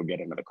people who get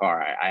into the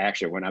car. I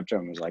actually went up to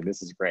him and was like,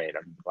 this is great.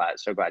 I'm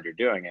so glad you're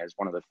doing it. It's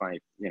one of the funny,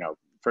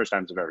 first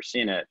times I've ever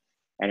seen it.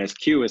 And as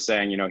Q was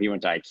saying, he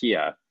went to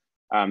IKEA.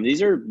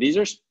 These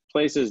are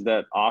places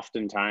that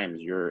oftentimes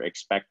you're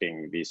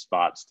expecting these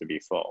spots to be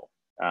full.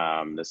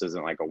 This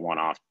isn't like a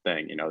one-off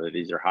thing, that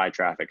these are high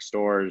traffic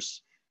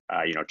stores.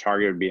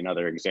 Target would be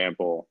another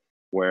example.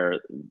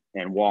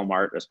 And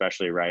Walmart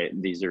especially, right?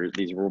 These are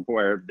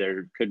where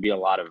there could be a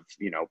lot of,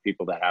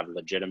 people that have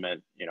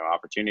legitimate,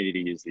 opportunity to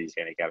use these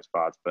handicap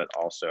spots, but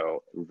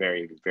also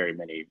very, very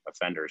many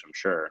offenders, I'm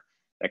sure,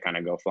 that kind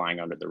of go flying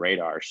under the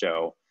radar.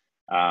 So,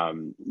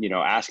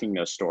 asking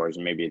those stores,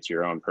 and maybe it's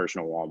your own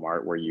personal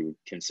Walmart where you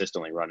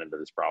consistently run into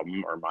this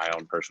problem, or my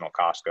own personal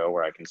Costco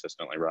where I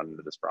consistently run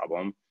into this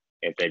problem,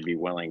 if they'd be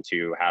willing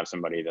to have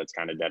somebody that's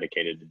kind of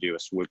dedicated to do a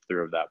swoop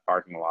through of that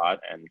parking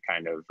lot and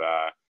kind of,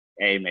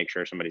 make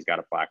sure somebody's got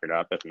a placard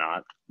up. If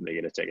not, they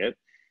get a ticket.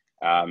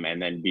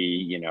 And then B,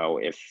 you know,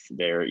 if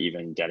they're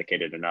even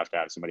dedicated enough to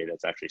have somebody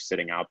that's actually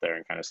sitting out there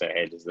and kind of say,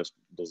 hey, does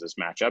this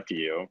match up to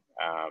you?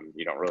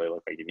 You don't really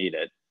look like you need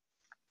it.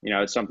 You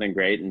know, it's something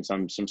great. And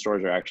some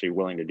stores are actually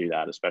willing to do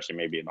that, especially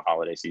maybe in the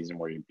holiday season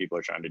where people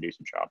are trying to do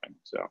some shopping.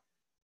 So.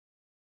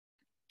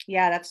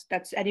 Yeah,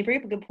 that's, and you bring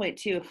up a good point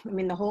too. I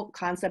mean, the whole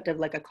concept of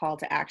like a call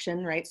to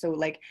action, right? So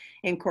like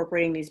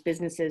incorporating these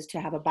businesses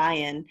to have a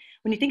buy-in.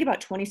 When you think about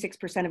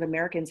 26% of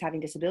Americans having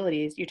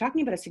disabilities, you're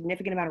talking about a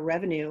significant amount of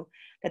revenue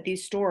that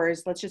these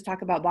stores, let's just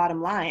talk about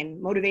bottom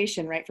line,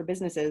 motivation, right, for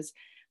businesses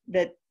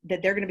that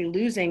they're going to be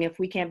losing if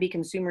we can't be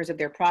consumers of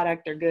their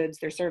product, their goods,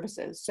 their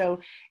services. So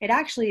it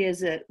actually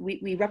is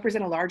we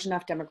represent a large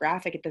enough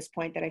demographic at this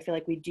point that I feel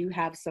like we do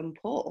have some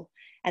pull,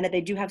 and that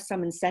they do have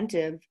some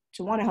incentive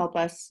to want to help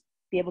us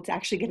be able to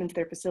actually get into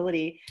their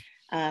facility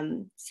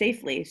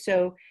safely.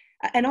 So,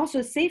 and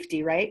also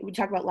safety, right? We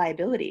talk about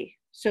liability.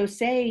 So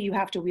say you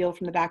have to wheel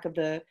from the back of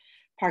the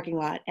parking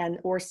lot,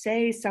 or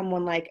say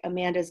someone like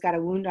Amanda's got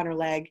a wound on her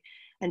leg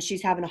and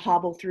she's having to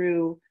hobble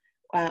through,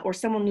 or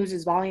someone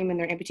loses volume in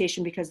their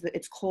amputation because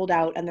it's cold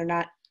out and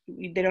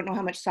they don't know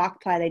how much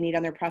sock ply they need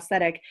on their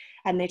prosthetic,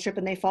 and they trip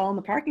and they fall in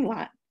the parking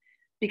lot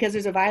because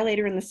there's a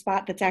violator in the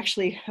spot that's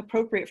actually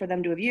appropriate for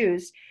them to have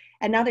used.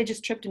 And now they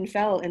just tripped and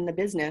fell in the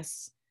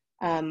business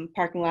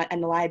parking lot,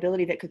 and the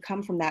liability that could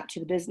come from that to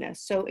the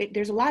business. So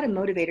there's a lot of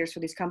motivators for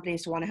these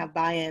companies to want to have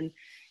buy-in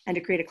and to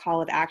create a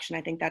call of action.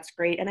 I think that's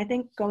great. And I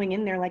think going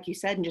in there, like you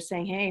said, and just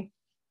saying, hey,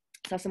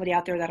 saw somebody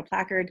out there without a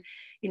placard,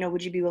 you know,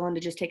 would you be willing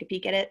to just take a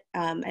peek at it?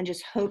 And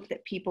just hope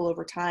that people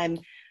over time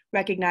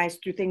recognize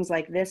through things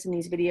like this and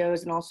these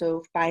videos, and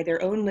also by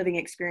their own living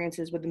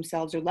experiences with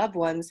themselves or loved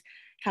ones,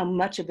 how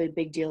much of a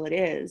big deal it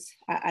is.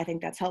 I think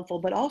that's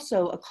helpful, but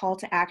also a call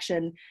to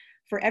action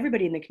for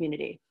everybody in the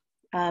community.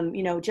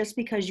 You know, just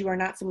because you are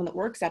not someone that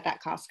works at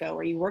that Costco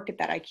or you work at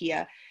that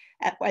IKEA,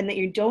 and that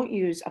you don't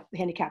use a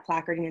handicap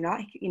placard and you're not,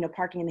 you know,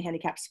 parking in the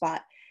handicap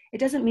spot, it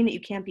doesn't mean that you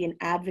can't be an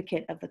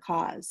advocate of the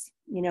cause.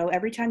 You know,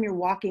 every time you're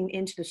walking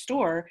into the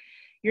store,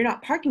 you're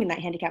not parking in that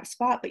handicap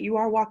spot, but you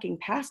are walking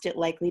past it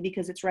likely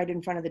because it's right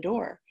in front of the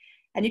door.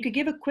 And you could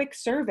give a quick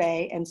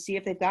survey and see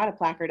if they've got a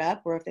placard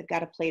up or if they've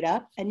got a plate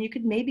up, and you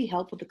could maybe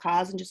help with the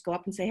cause and just go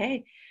up and say,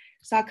 hey,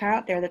 saw a car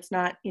out there that's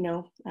not, you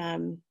know,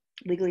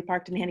 legally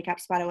parked in the handicap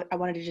spot. I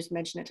wanted to just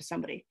mention it to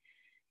somebody,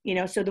 you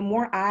know. So the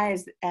more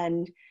eyes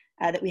and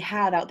that we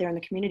have out there in the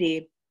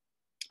community,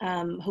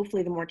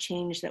 hopefully the more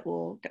change that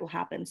will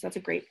happen. So that's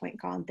a great point,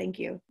 Colin. Thank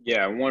you.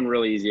 Yeah, one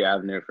really easy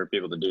avenue for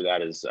people to do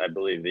that is, I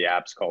believe the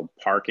app's called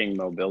Parking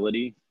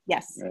Mobility.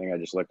 Yes. I think I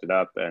just looked it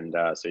up, and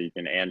so you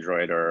can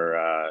Android or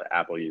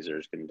Apple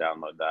users can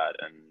download that,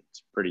 and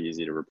it's pretty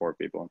easy to report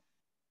people.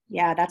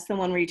 Yeah, that's the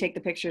one where you take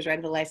the pictures, right,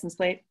 of the license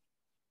plate?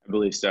 I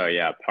believe so,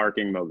 yeah,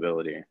 Parking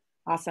Mobility.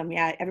 Awesome.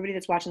 Yeah, everybody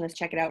that's watching this,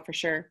 check it out for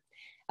sure.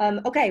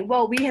 Okay,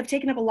 well, we have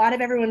taken up a lot of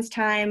everyone's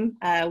time.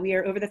 We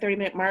are over the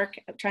 30-minute mark.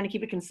 I'm trying to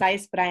keep it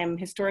concise, but I am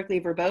historically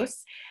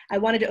verbose. I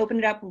wanted to open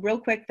it up real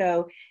quick,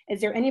 though.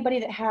 Is there anybody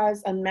that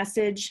has a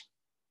message,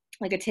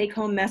 like a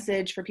take-home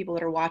message for people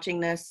that are watching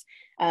this,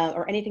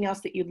 or anything else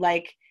that you'd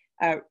like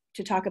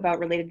to talk about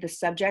related to this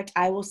subject?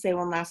 I will say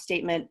one last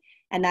statement,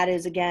 and that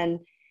is,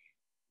 again,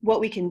 what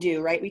we can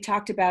do, right? We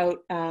talked about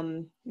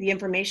the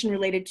information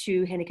related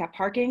to handicap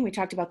parking. We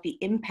talked about the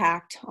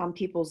impact on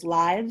people's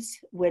lives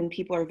when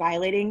people are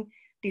violating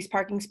these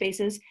parking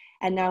spaces.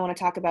 And now I want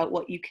to talk about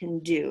what you can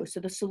do. So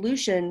the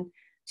solution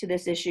to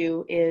this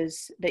issue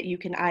is that you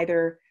can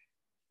either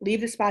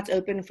leave the spots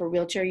open for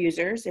wheelchair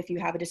users if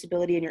you have a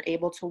disability and you're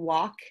able to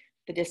walk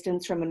the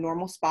distance from a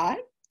normal spot.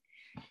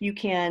 You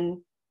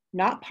can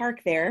not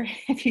park there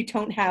if you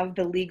don't have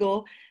the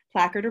legal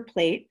placard or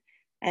plate,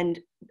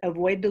 and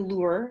avoid the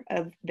lure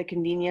of the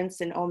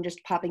convenience and, oh, I'm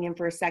just popping in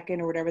for a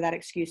second, or whatever that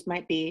excuse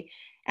might be.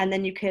 And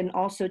then you can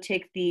also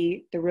take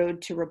the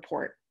road to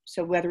report.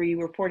 So whether you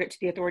report it to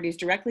the authorities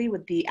directly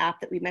with the app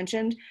that we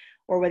mentioned,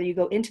 or whether you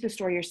go into the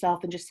store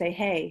yourself and just say,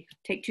 hey,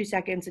 take 2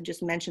 seconds and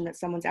just mention that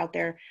someone's out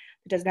there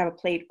that doesn't have a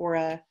plate or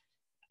a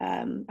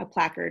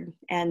placard,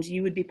 and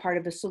you would be part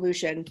of the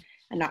solution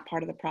and not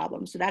part of the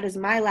problem. So that is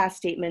my last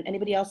statement.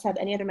 Anybody else have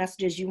any other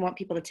messages you want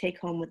people to take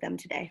home with them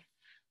today?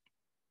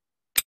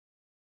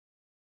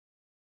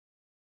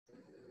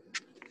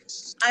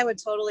 I would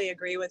totally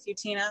agree with you,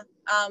 Tina.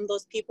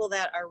 Those people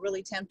that are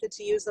really tempted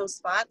to use those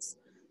spots,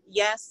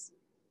 yes,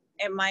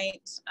 it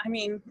might. I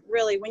mean,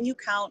 really, when you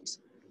count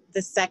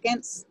the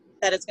seconds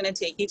that it's going to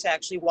take you to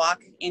actually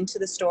walk into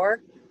the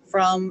store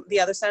from the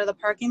other side of the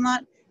parking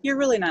lot, you're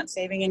really not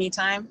saving any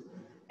time.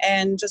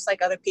 And just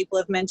like other people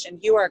have mentioned,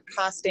 you are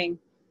costing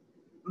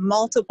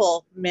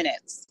multiple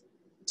minutes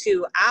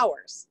to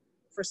hours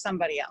for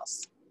somebody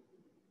else.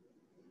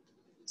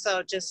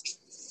 So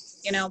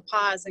just, you know,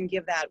 pause and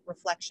give that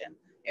reflection.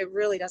 It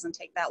really doesn't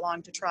take that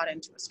long to trot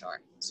into a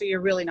store. So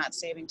you're really not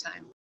saving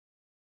time.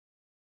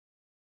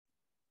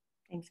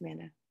 Thanks,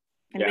 Amanda.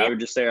 Yeah, I would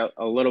just say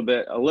a little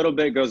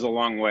bit goes a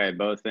long way,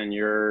 both in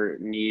your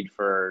need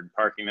for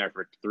parking there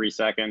for 3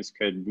 seconds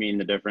could mean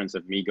the difference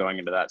of me going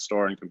into that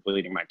store and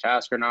completing my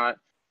task or not,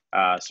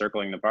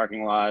 circling the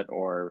parking lot,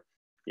 or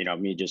you know,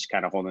 me just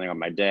kind of holding on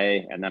my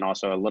day. And then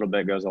also a little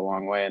bit goes a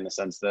long way in the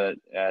sense that,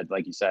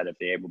 like you said, if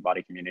the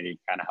able-bodied community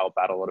kind of help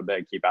out a little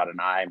bit, keep out an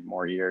eye,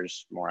 more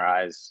ears, more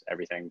eyes,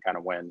 everything kind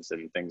of wins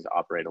and things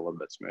operate a little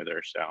bit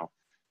smoother. So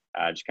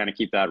just kind of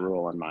keep that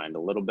rule in mind. A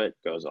little bit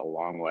goes a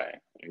long way.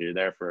 If you're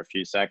there for a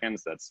few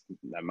seconds, that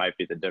might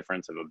be the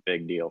difference of a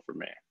big deal for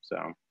me.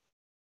 So.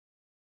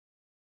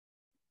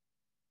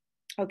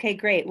 Okay,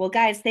 great. Well,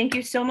 guys, thank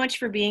you so much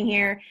for being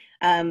here.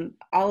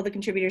 All of the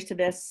contributors to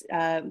this,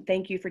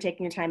 thank you for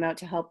taking your time out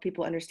to help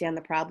people understand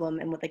the problem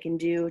and what they can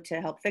do to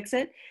help fix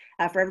it.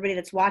 For everybody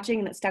that's watching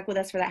and that stuck with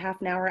us for that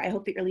half an hour, I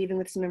hope that you're leaving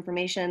with some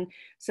information,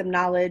 some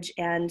knowledge,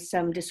 and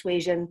some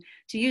dissuasion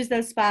to use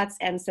those spots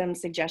and some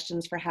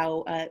suggestions for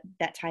how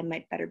that time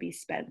might better be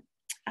spent.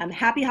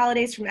 Happy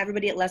holidays from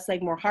everybody at Less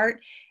Leg, More Heart,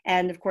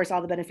 and of course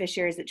all the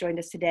beneficiaries that joined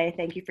us today.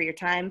 Thank you for your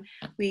time.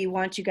 We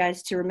want you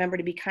guys to remember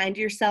to be kind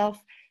to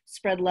yourself,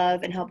 spread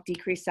love, and help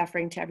decrease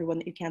suffering to everyone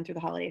that you can through the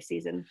holiday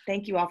season.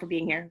 Thank you all for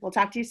being here. We'll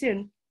talk to you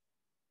soon.